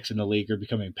running backs in the league are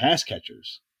becoming pass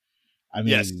catchers. I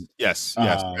Yes, mean, yes,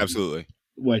 yes, um, absolutely.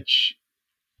 which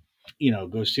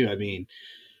goes to, I mean,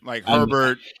 Like I'm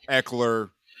Herbert, Eckler,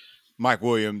 Mike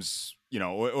Williams,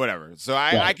 whatever. So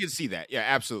I right, can see that. Yeah,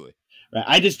 absolutely. right.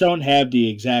 I just don't have the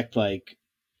exact like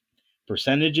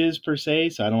percentages per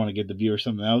se, so I don't want to give the viewer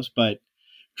something else. But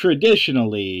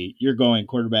traditionally, you're going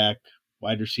quarterback,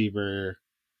 wide receiver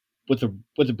with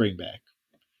a bring back.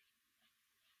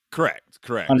 Correct.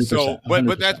 So, 100%,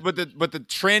 but that's 100%. but the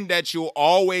trend that you'll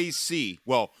always see,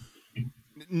 well,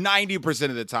 90%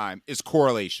 of the time is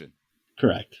correlation.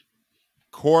 Correct.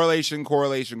 Correlation.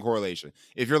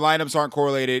 If your lineups aren't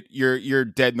correlated, you're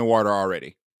dead in the water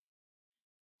already.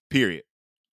 Period.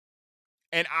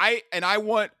 And I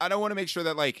want to make sure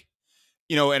that, like,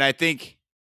 and I think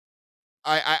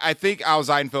I think Al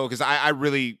Seinfeld, because I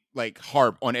really like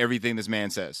harp on everything this man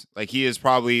says. Like, he is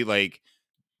probably like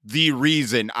the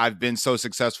reason I've been so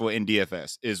successful in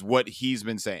DFS is what he's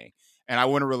been saying. And I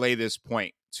want to relay this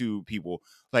point to people.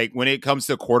 Like, when it comes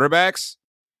to quarterbacks,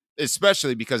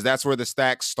 especially because that's where the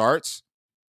stack starts,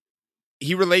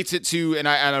 he relates it to, and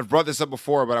I've brought this up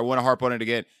before, but I want to harp on it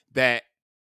again, that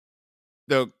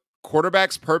the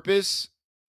quarterback's purpose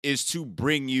is to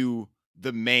bring you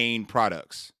the main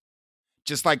products.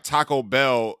 Just like Taco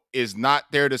Bell is not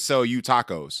there to sell you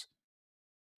tacos.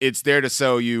 It's there to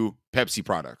sell you Pepsi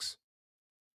products.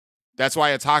 That's why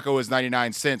a taco is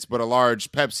 99 cents, but a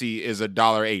large Pepsi is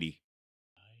 $1.80.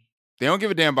 They don't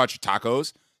give a damn about your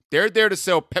tacos. They're there to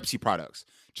sell Pepsi products.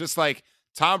 Just like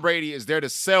Tom Brady is there to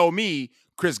sell me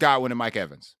Chris Godwin and Mike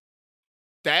Evans.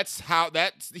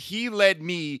 He led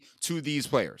me to these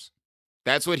players.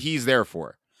 That's what he's there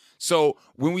for. So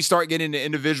when we start getting into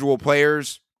individual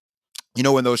players,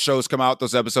 when those shows come out,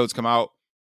 those episodes come out,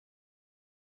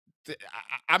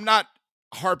 I'm not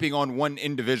harping on one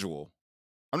individual.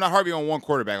 I'm not harping on one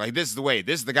quarterback. Like, this is the way,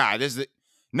 this is the guy,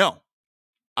 no.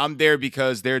 I'm there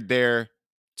because they're there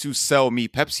to sell me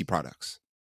Pepsi products.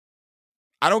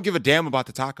 I don't give a damn about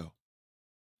the taco.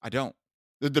 I don't.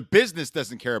 The business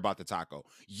doesn't care about the taco.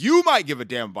 You might give a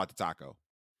damn about the taco.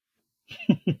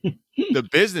 The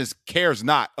business cares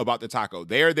not about the taco.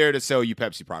 They're there to sell you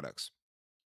Pepsi products.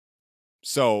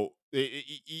 So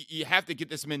you have to get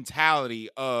this mentality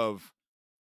of,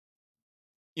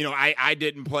 I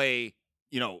didn't play,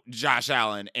 Josh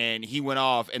Allen and he went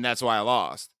off and that's why I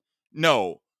lost.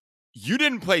 No, you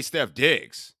didn't play Steph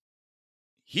Diggs.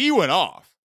 He went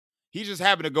off. He just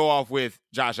happened to go off with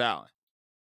Josh Allen.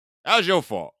 That was your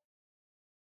fault.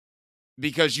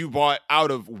 Because you bought out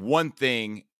of one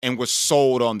thing and was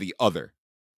sold on the other.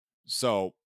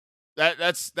 So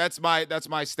that's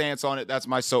my stance on it. That's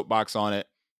my soapbox on it.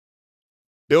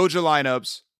 Build your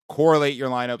lineups, correlate your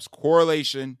lineups,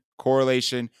 correlation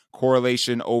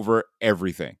over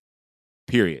everything.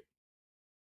 Period.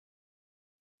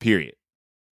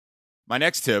 My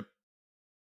next tip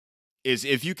is,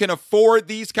 if you can afford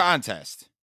these contests,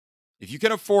 if you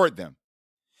can afford them,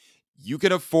 you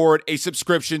can afford a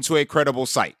subscription to a credible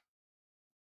site.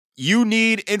 You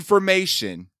need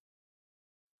information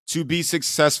to be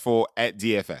successful at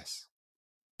DFS.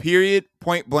 Period.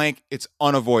 Point blank. It's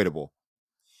unavoidable.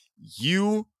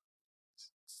 You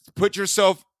put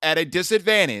yourself at a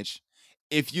disadvantage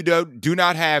if you do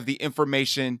not have the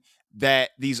information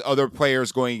that these other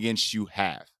players going against you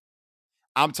have.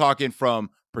 I'm talking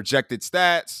from projected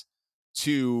stats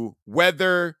to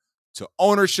weather to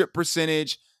ownership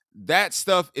percentage. That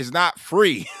stuff is not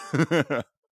free.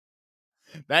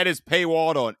 That is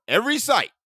paywalled on every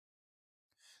site.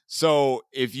 So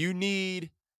if you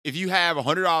have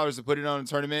 $100 to put it on a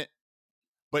tournament,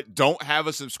 but don't have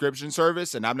a subscription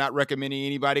service, and I'm not recommending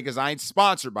anybody because I ain't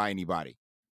sponsored by anybody,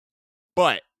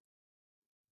 but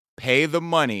pay the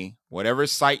money, whatever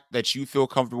site that you feel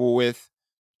comfortable with,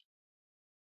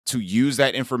 to use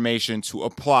that information to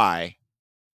apply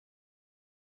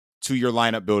to your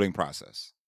lineup building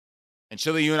process. And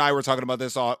Chili, you and I were talking about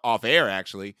this off air,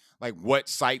 actually, like what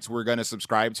sites we're going to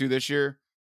subscribe to this year,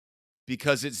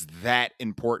 because it's that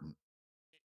important.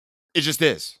 It just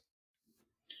is.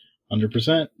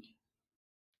 100%.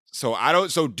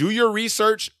 So do your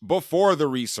research before the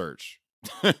research.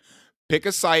 Pick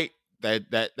a site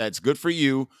that's good for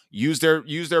you. Use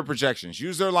their projections,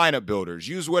 use their lineup builders,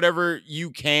 use whatever you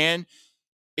can.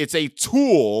 It's a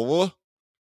tool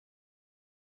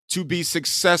to be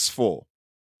successful.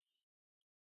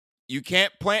 You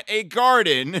can't plant a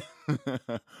garden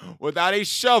without a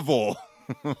shovel.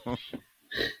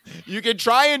 You can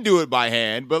try and do it by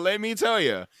hand, but let me tell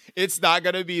you, it's not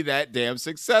going to be that damn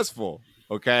successful.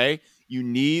 Okay? You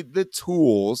need the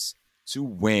tools to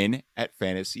win at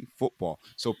fantasy football.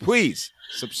 So please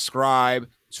subscribe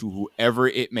to whoever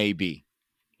it may be.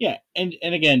 Yeah, and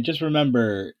again, just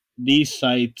remember, these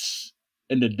sites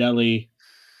in the deli,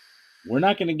 we're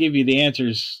not going to give you the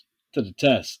answers to the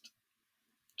test.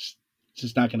 It's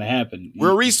just not going to happen.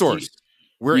 We're a resource.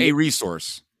 We're a you,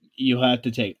 resource. You have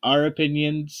to take our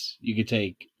opinions. You could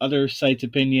take other sites'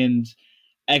 opinions,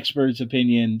 experts'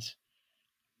 opinions.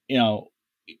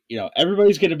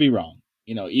 Everybody's going to be wrong.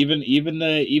 Even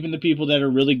the people that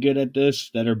are really good at this,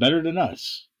 that are better than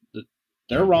us,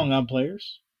 they're wrong on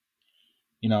players.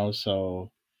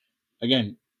 So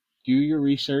again, do your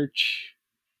research.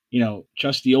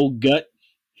 Trust the old gut,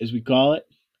 as we call it.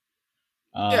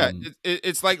 Yeah,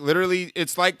 it's like literally,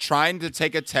 it's like trying to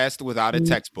take a test without a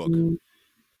textbook.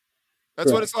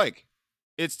 That's what Correct. it's like.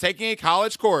 It's taking a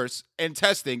college course and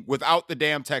testing without the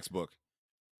damn textbook.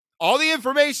 All the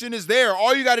information is there.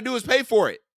 All you got to do is pay for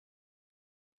it.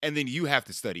 And then you have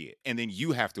to study it. And then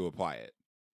you have to apply it.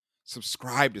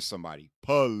 Subscribe to somebody.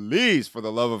 Please, for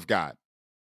the love of God.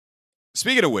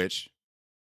 Speaking of which,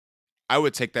 I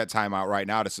would take that time out right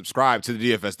now to subscribe to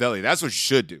the DFS Deli. That's what you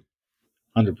should do.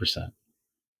 100%.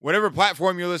 Whatever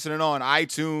platform you're listening on,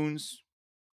 iTunes,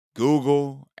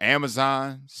 Google,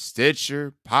 Amazon,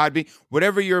 Stitcher, Podbean,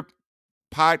 whatever your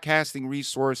podcasting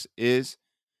resource is,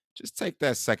 just take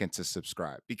that second to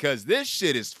subscribe because this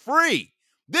shit is free.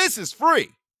 This is free.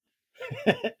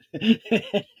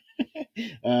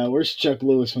 Where's Chuck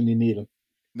Lewis when you need him?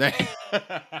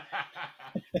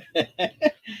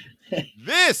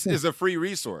 This is a free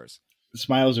resource.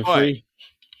 Smiles are But free.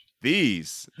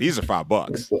 These are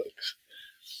 $5.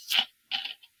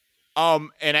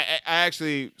 And I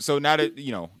actually, so now that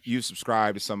you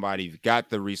subscribe to somebody, you've got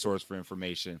the resource for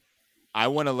information. I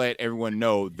want to let everyone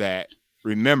know that,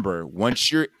 remember,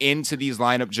 once you're into these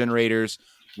lineup generators,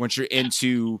 once you're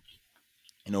into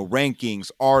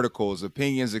rankings, articles,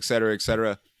 opinions, et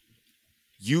cetera,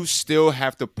 you still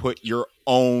have to put your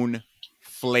own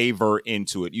flavor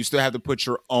into it. You still have to put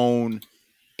your own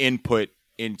input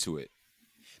into it.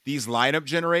 These lineup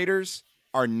generators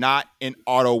are not an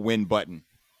auto win button.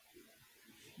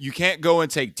 You can't go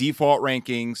and take default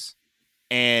rankings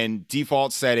and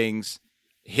default settings,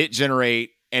 hit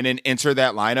generate, and then enter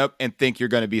that lineup and think you're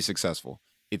going to be successful.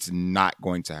 It's not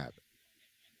going to happen.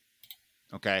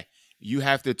 Okay? You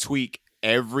have to tweak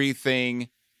everything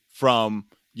from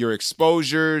your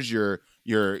exposures, your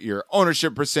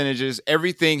ownership percentages.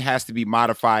 Everything has to be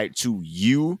modified to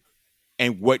you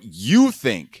and what you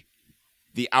think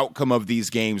the outcome of these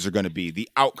games are going to be, the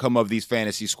outcome of these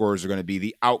fantasy scores are going to be,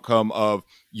 the outcome of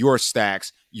your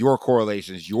stacks, your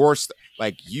correlations,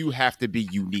 you have to be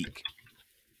unique.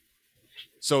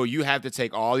 So you have to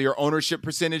take all your ownership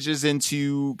percentages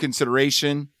into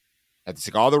consideration, have to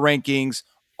take all the rankings,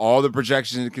 all the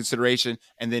projections into consideration,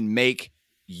 and then make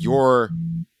your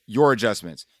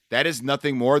adjustments. That is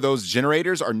nothing more. Those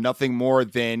generators are nothing more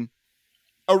than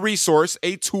a resource,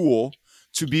 a tool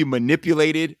to be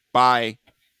manipulated by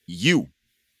you.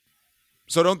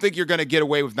 So don't think you're going to get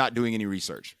away with not doing any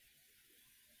research.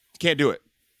 Can't do it.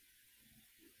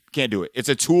 Can't do it. It's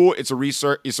a tool. It's a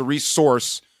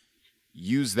resource.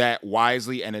 Use that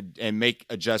wisely and make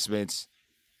adjustments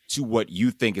to what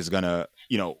you think is going to,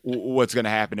 what's going to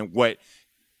happen and what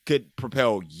could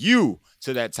propel you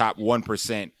to that top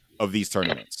 1% of these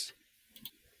tournaments.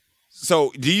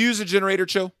 So do you use a generator,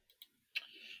 Chill?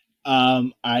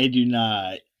 I do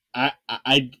not.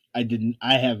 I didn't.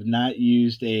 I have not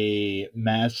used a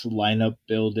mass lineup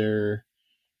builder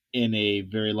in a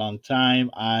very long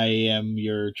time. I am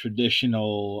your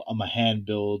traditional. I'm a hand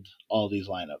build all these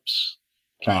lineups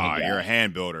kind of guy. You're a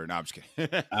hand builder. No, I'm just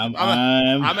kidding. I'm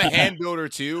I'm a hand builder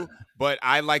too, but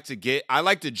I like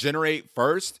to generate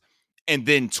first and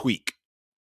then tweak.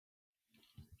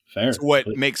 Fair. To what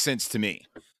makes sense to me.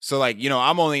 So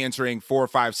I'm only entering 4,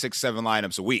 5, 6, 7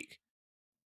 lineups a week.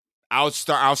 I'll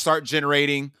start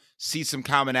generating, see some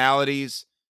commonalities,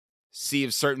 see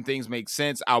if certain things make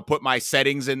sense. I'll put my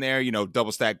settings in there,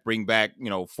 double stack, bring back,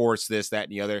 force this, that,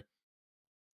 and the other.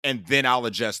 And then I'll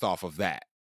adjust off of that.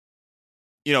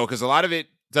 Because a lot of it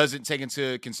doesn't take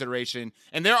into consideration.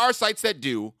 And there are sites that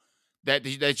do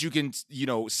that you can,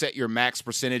 set your max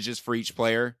percentages for each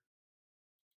player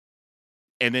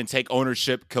and then take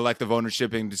collective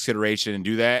ownership in consideration and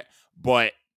do that.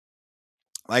 But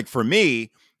for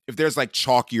me, if there's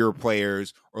chalkier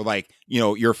players or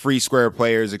your free square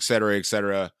players, et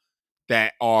cetera,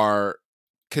 that are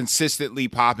consistently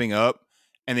popping up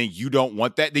and then you don't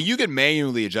want that, then you can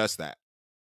manually adjust that.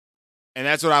 And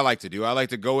that's what I like to do. I like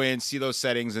to go in, see those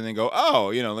settings, and then go,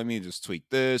 oh, let me just tweak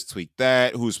this, tweak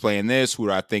that. Who's playing this? Who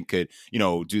do I think could,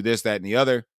 do this, that, and the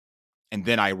other? And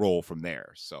then I roll from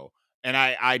there. So, and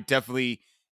I definitely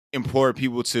implore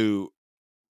people to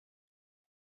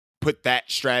put that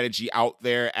strategy out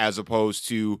there as opposed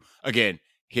to, again,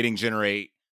 hitting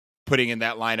generate, putting in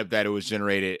that lineup that it was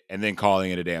generated, and then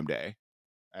calling it a damn day.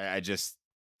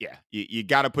 You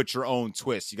got to put your own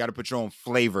twist. You got to put your own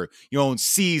flavor, your own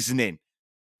seasoning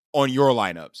on your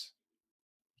lineups.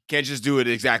 Can't just do it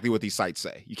exactly what these sites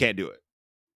say. You can't do it.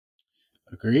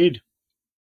 Agreed.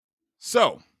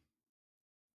 So,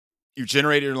 you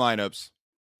generated your lineups.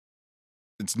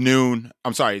 It's noon.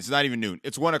 I'm sorry, it's not even noon.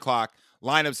 It's 1 o'clock.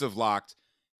 Lineups have locked.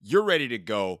 You're ready to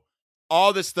go.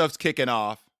 All this stuff's kicking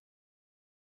off,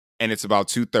 and it's about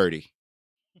 2:30.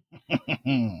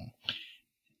 and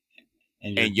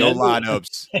you're And your dead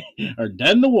lineups, or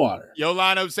dead in the water. your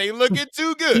lineups ain't looking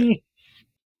too good.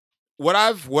 What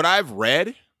I've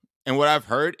read and what I've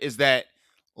heard is that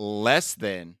less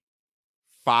than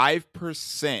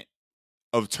 5%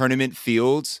 of tournament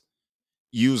fields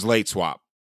use late swap.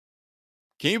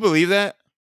 Can you believe that?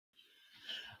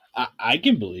 I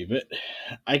can believe it.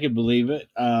 I can believe it.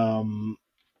 I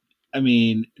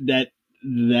mean that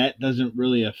doesn't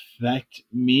really affect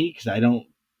me because I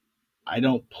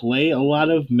don't play a lot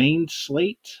of main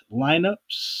slate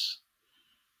lineups.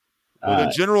 Well,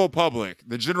 the general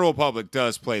public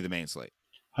does play the main slate.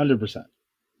 100%.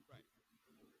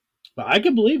 But I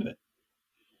can believe it.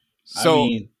 I So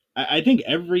mean, I think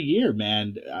every year,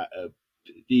 man,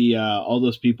 the all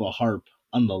those people harp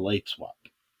on the late swap.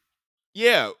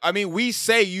 yeah, I mean, we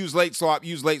say use late swap,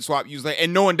 use late swap, use late,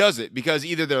 and no one does it because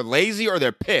either they're lazy or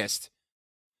they're pissed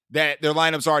that their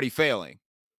lineup's already failing.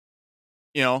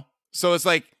 So it's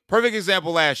like perfect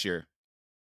example last year.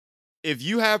 If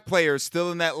you have players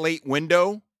still in that late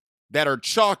window that are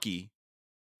chalky,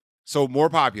 so more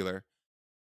popular,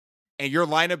 and your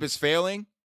lineup is failing,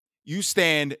 you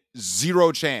stand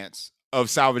zero chance of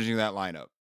salvaging that lineup.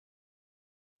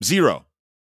 Zero.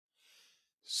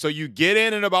 So you get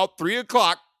in at about 3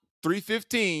 o'clock,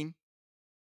 3:15,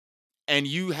 and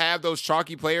you have those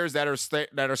chalky players that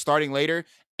are starting later,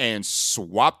 and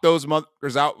swap those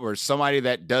mothers out for somebody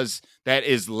that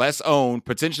is less owned,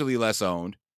 potentially less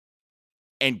owned,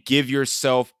 and give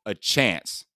yourself a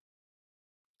chance.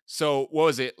 So what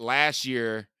was it last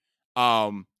year?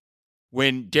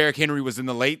 When Derrick Henry was in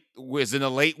the late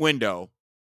window.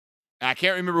 I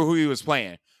can't remember who he was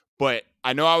playing, but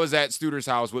I know I was at Studer's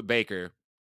house with Baker,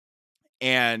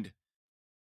 and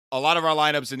a lot of our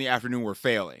lineups in the afternoon were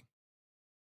failing.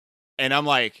 And I'm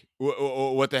like,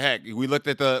 what the heck? We looked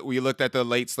at the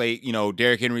late slate.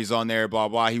 Derrick Henry's on there. Blah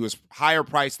blah. He was higher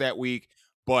priced that week,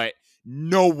 but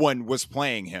no one was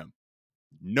playing him.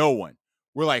 No one.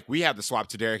 We're like, we have to swap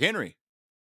to Derrick Henry.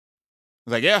 I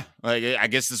was like, yeah, I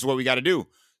guess this is what we got to do.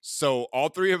 So all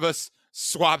three of us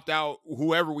swapped out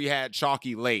whoever we had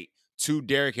chalky late to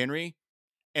Derrick Henry.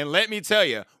 And let me tell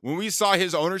you, when we saw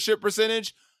his ownership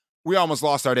percentage, we almost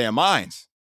lost our damn minds.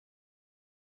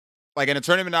 Like in a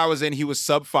tournament I was in, he was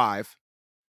sub 5.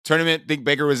 Tournament I think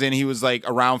Baker was in, he was like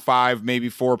around 5, maybe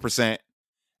 4%.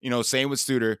 Same with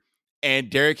Studer. And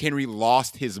Derrick Henry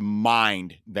lost his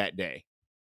mind that day.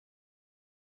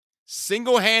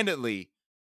 Single-handedly,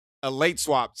 a late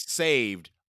swap saved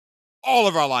all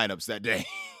of our lineups that day.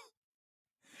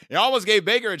 It almost gave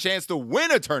Baker a chance to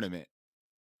win a tournament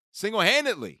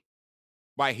single-handedly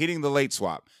by hitting the late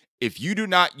swap. If you do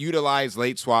not utilize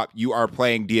late swap, you are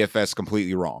playing DFS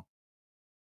completely wrong.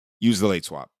 Use the late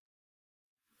swap.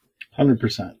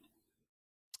 100%.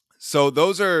 So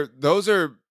those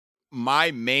are my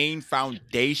main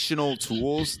foundational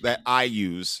tools that I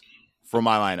use for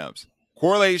my lineups.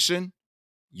 Correlation,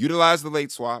 utilize the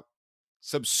late swap,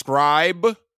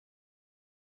 subscribe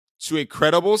to a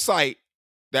credible site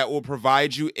that will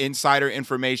provide you insider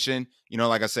information.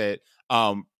 Like I said,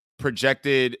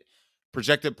 projected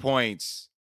points,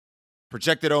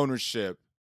 projected ownership,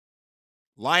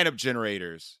 lineup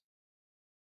generators,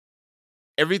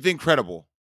 everything credible.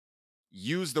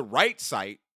 Use the right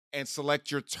site and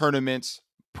select your tournaments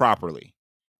properly.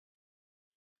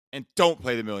 And don't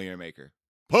play the Millionaire Maker.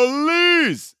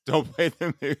 Please don't play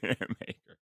the Millionaire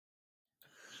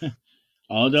Maker.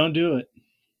 Oh, don't do it.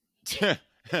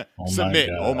 Submit.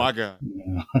 Oh my God.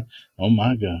 Oh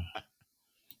my God.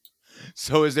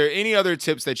 So is there any other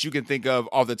tips that you can think of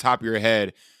off the top of your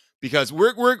head? Because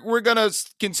we're gonna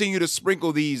continue to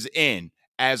sprinkle these in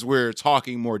as we're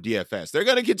talking more DFS. They're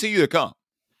gonna continue to come.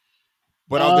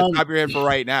 But off the top of your head for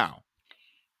right now.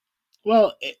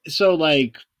 Well, so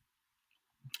like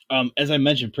as I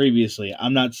mentioned previously,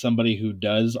 I'm not somebody who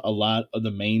does a lot of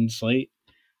the main slate.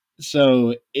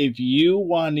 So if you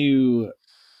want to,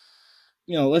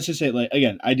 let's just say, like,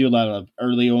 again, I do a lot of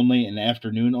early only and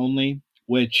afternoon only,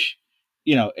 which,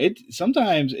 it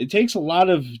sometimes it takes a lot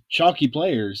of chalky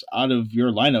players out of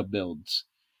your lineup builds.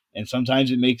 And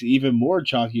sometimes it makes even more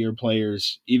chalkier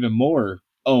players even more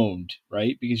owned,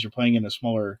 right? Because you're playing in a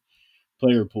smaller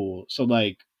player pool. So,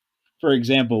 like, for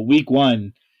example, week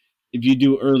 1, if you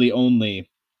do early only,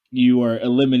 you are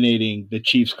eliminating the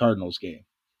Chiefs Cardinals game.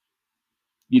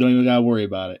 You don't even got to worry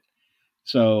about it.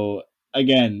 So,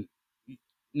 again,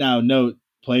 now note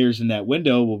players in that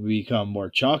window will become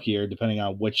more chalkier depending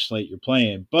on which slate you're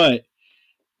playing. But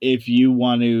if you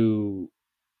want to,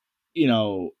 you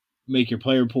know, make your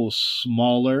player pool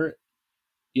smaller,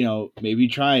 maybe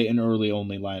try an early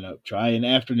only lineup, try an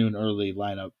afternoon early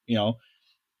lineup.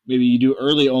 Maybe you do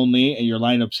early only and your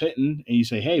lineup's hitting, and you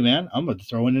say, hey, man, I'm going to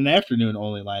throw in an afternoon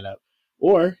only lineup.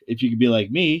 Or if you could be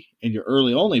like me and your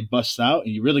early only busts out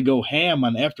and you really go ham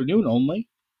on afternoon only,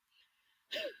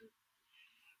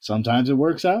 sometimes it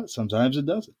works out, sometimes it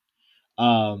doesn't.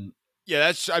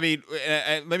 Yeah, I mean,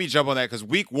 and let me jump on that because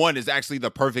week one is actually the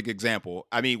perfect example.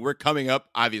 I mean, we're coming up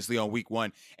obviously on week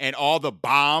one, and all the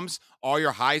bombs, all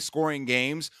your high scoring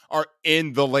games are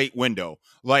in the late window.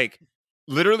 Like,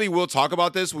 literally, we'll talk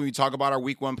about this when we talk about our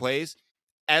week one plays.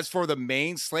 As for the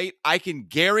main slate, I can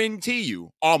guarantee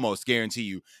you, almost guarantee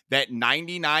you, that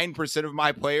 99% of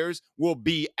my players will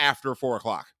be after 4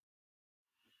 o'clock.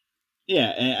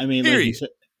 Yeah, I mean, like you Period. said,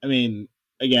 I mean,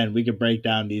 again, we could break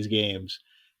down these games.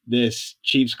 This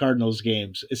Chiefs Cardinals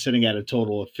games is sitting at a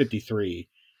total of 53.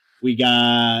 We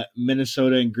got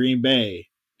Minnesota and Green Bay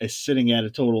is sitting at a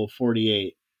total of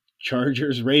 48.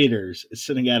 Chargers Raiders is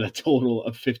sitting at a total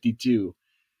of 52.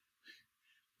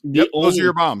 The Yep, those are your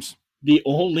only bombs. the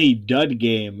only dud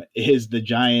game is the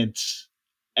Giants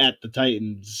at the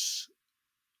Titans,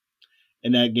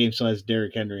 and that game still has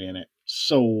Derrick Henry in it.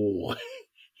 So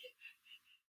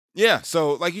Yeah,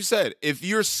 so like you said, if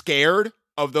you're scared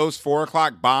of those 4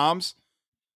 o'clock bombs,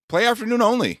 play afternoon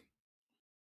only.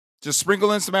 Just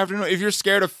sprinkle in some afternoon. If you're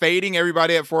scared of fading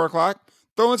everybody at 4 o'clock,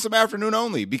 throw in some afternoon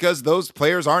only because those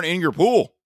players aren't in your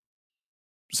pool.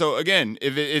 So again,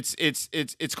 if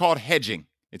it's called hedging.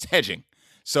 It's hedging.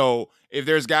 So if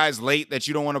there's guys late that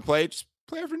you don't want to play, just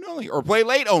play afternoon only or play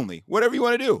late only. Whatever you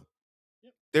want to do.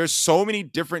 There's so many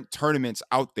different tournaments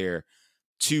out there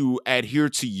to adhere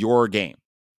to your game.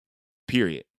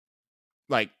 Period.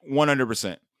 Like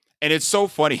 100%. And it's so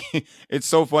funny. It's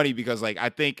so funny because like I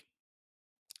think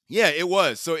yeah, it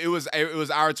was. So it was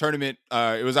our tournament.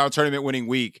 It was our tournament winning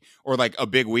week or like a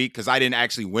big week because I didn't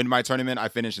actually win my tournament. I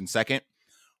finished in second,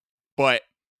 but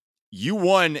you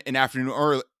won an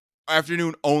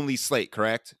afternoon only slate,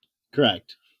 correct?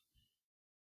 correct.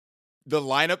 The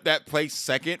lineup that placed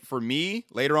second for me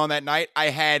later on that night, I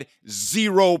had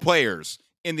 0 players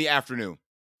in the afternoon.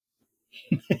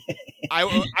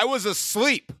 I was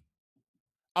asleep.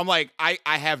 I'm like, I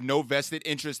have no vested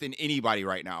interest in anybody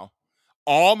right now.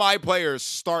 All my players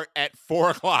start at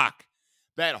 4 o'clock.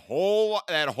 That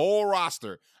whole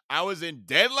roster. I was in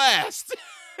dead last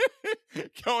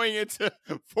going into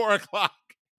 4 o'clock.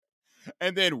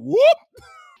 And then whoop.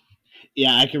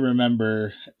 Yeah, I can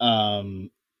remember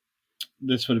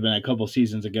this would have been a couple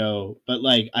seasons ago, but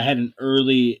like I had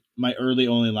my early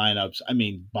only lineups, I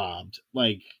mean bombed.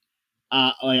 Like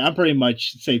I'm pretty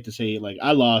much safe to say like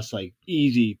I lost like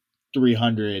easy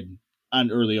 300 on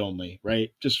early only,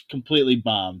 right? Just completely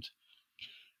bombed.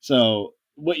 So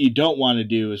what you don't want to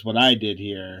do is what I did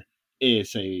here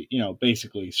is say,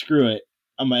 basically screw it.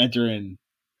 I'm gonna enter in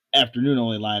afternoon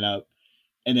only lineup,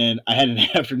 and then I had an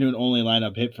afternoon only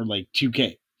lineup hit for like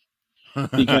 2K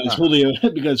because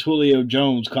yeah, Julio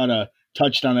Jones caught a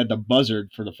touchdown at the buzzard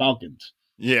for the Falcons.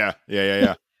 yeah.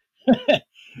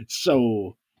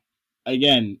 So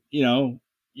again,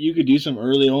 you could do some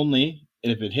early only,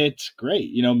 and if it hits,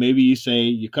 great. Maybe you say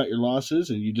you cut your losses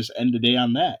and you just end the day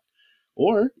on that.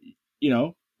 Or,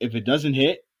 if it doesn't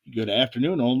hit, you go to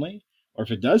afternoon only. Or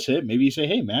if it does hit, maybe you say,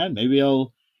 hey man, maybe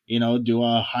I'll, do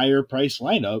a higher price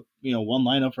lineup, one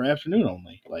lineup for afternoon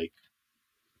only. Like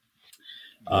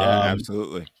Yeah, um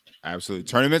absolutely. Absolutely.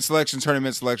 Tournament selection,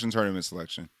 tournament selection, tournament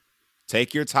selection.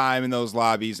 Take your time in those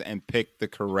lobbies and pick the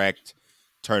correct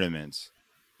tournaments.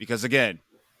 Because again,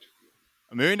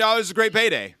 $1 million is a great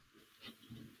payday,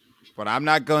 but I'm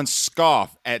not going to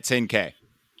scoff at 10K.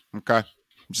 Okay? I'm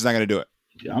just not going to do it.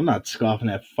 I'm not scoffing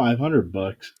at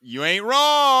 $500. You ain't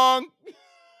wrong.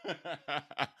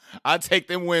 I'll take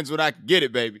them wins when I can get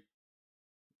it, baby.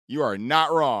 You are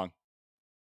not wrong.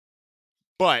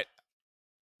 But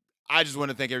I just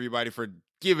want to thank everybody for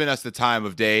giving us the time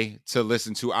of day to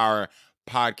listen to our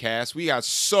podcast. We got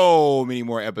so many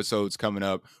more episodes coming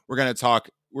up. We're gonna talk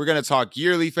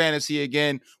yearly fantasy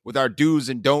again with our do's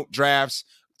and don't drafts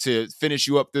to finish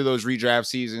you up through those redraft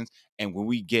seasons. And when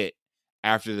we get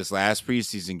after this last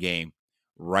preseason game,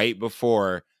 right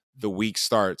before the week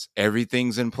starts,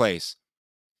 everything's in place.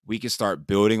 We can start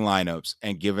building lineups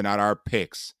and giving out our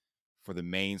picks for the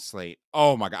main slate.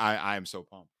 Oh my god, I am so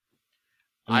pumped.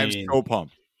 I I am mean, so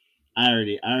pumped. I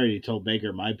already told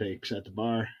Baker my picks at the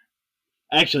bar.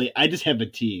 Actually, I just have a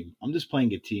team. I'm just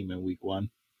playing a team in week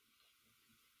one.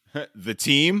 The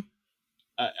team.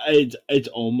 It's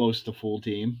almost a full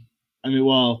team. I mean,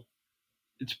 well,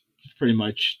 it's pretty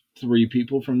much 3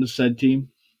 people from the said team.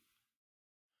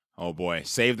 Oh boy,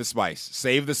 save the spice.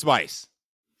 Save the spice.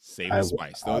 Save the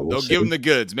spice. I will They'll give them the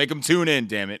goods. Make them tune in,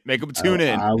 damn it. Make them tune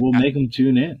in. I will make them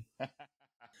tune in.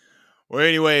 Well,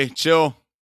 anyway, chill.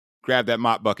 Grab that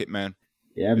mop bucket, man.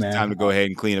 Yeah, It's man. time to go ahead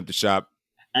and clean up the shop.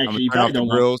 Actually, you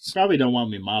probably don't want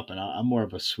me mopping. I'm more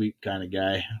of a sweep kind of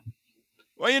guy.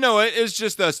 Well, you know what? It's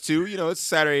just us two. You know, it's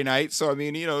Saturday night, so I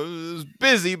mean, you know, it was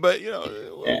busy, but you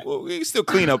know, we can still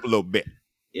clean up a little bit.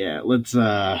 Yeah, let's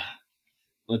lock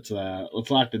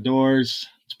the doors.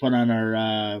 Let's put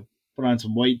on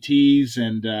some white tees,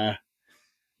 and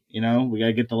you know, we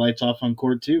gotta get the lights off on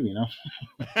court too. You know.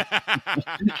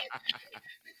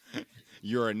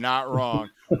 You're not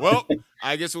wrong. Well,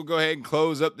 I guess we'll go ahead and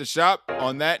close up the shop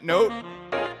on that note.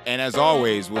 And as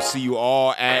always, we'll see you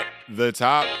all at the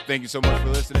top. Thank you so much for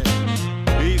listening.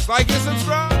 Peace, like, and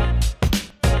subscribe.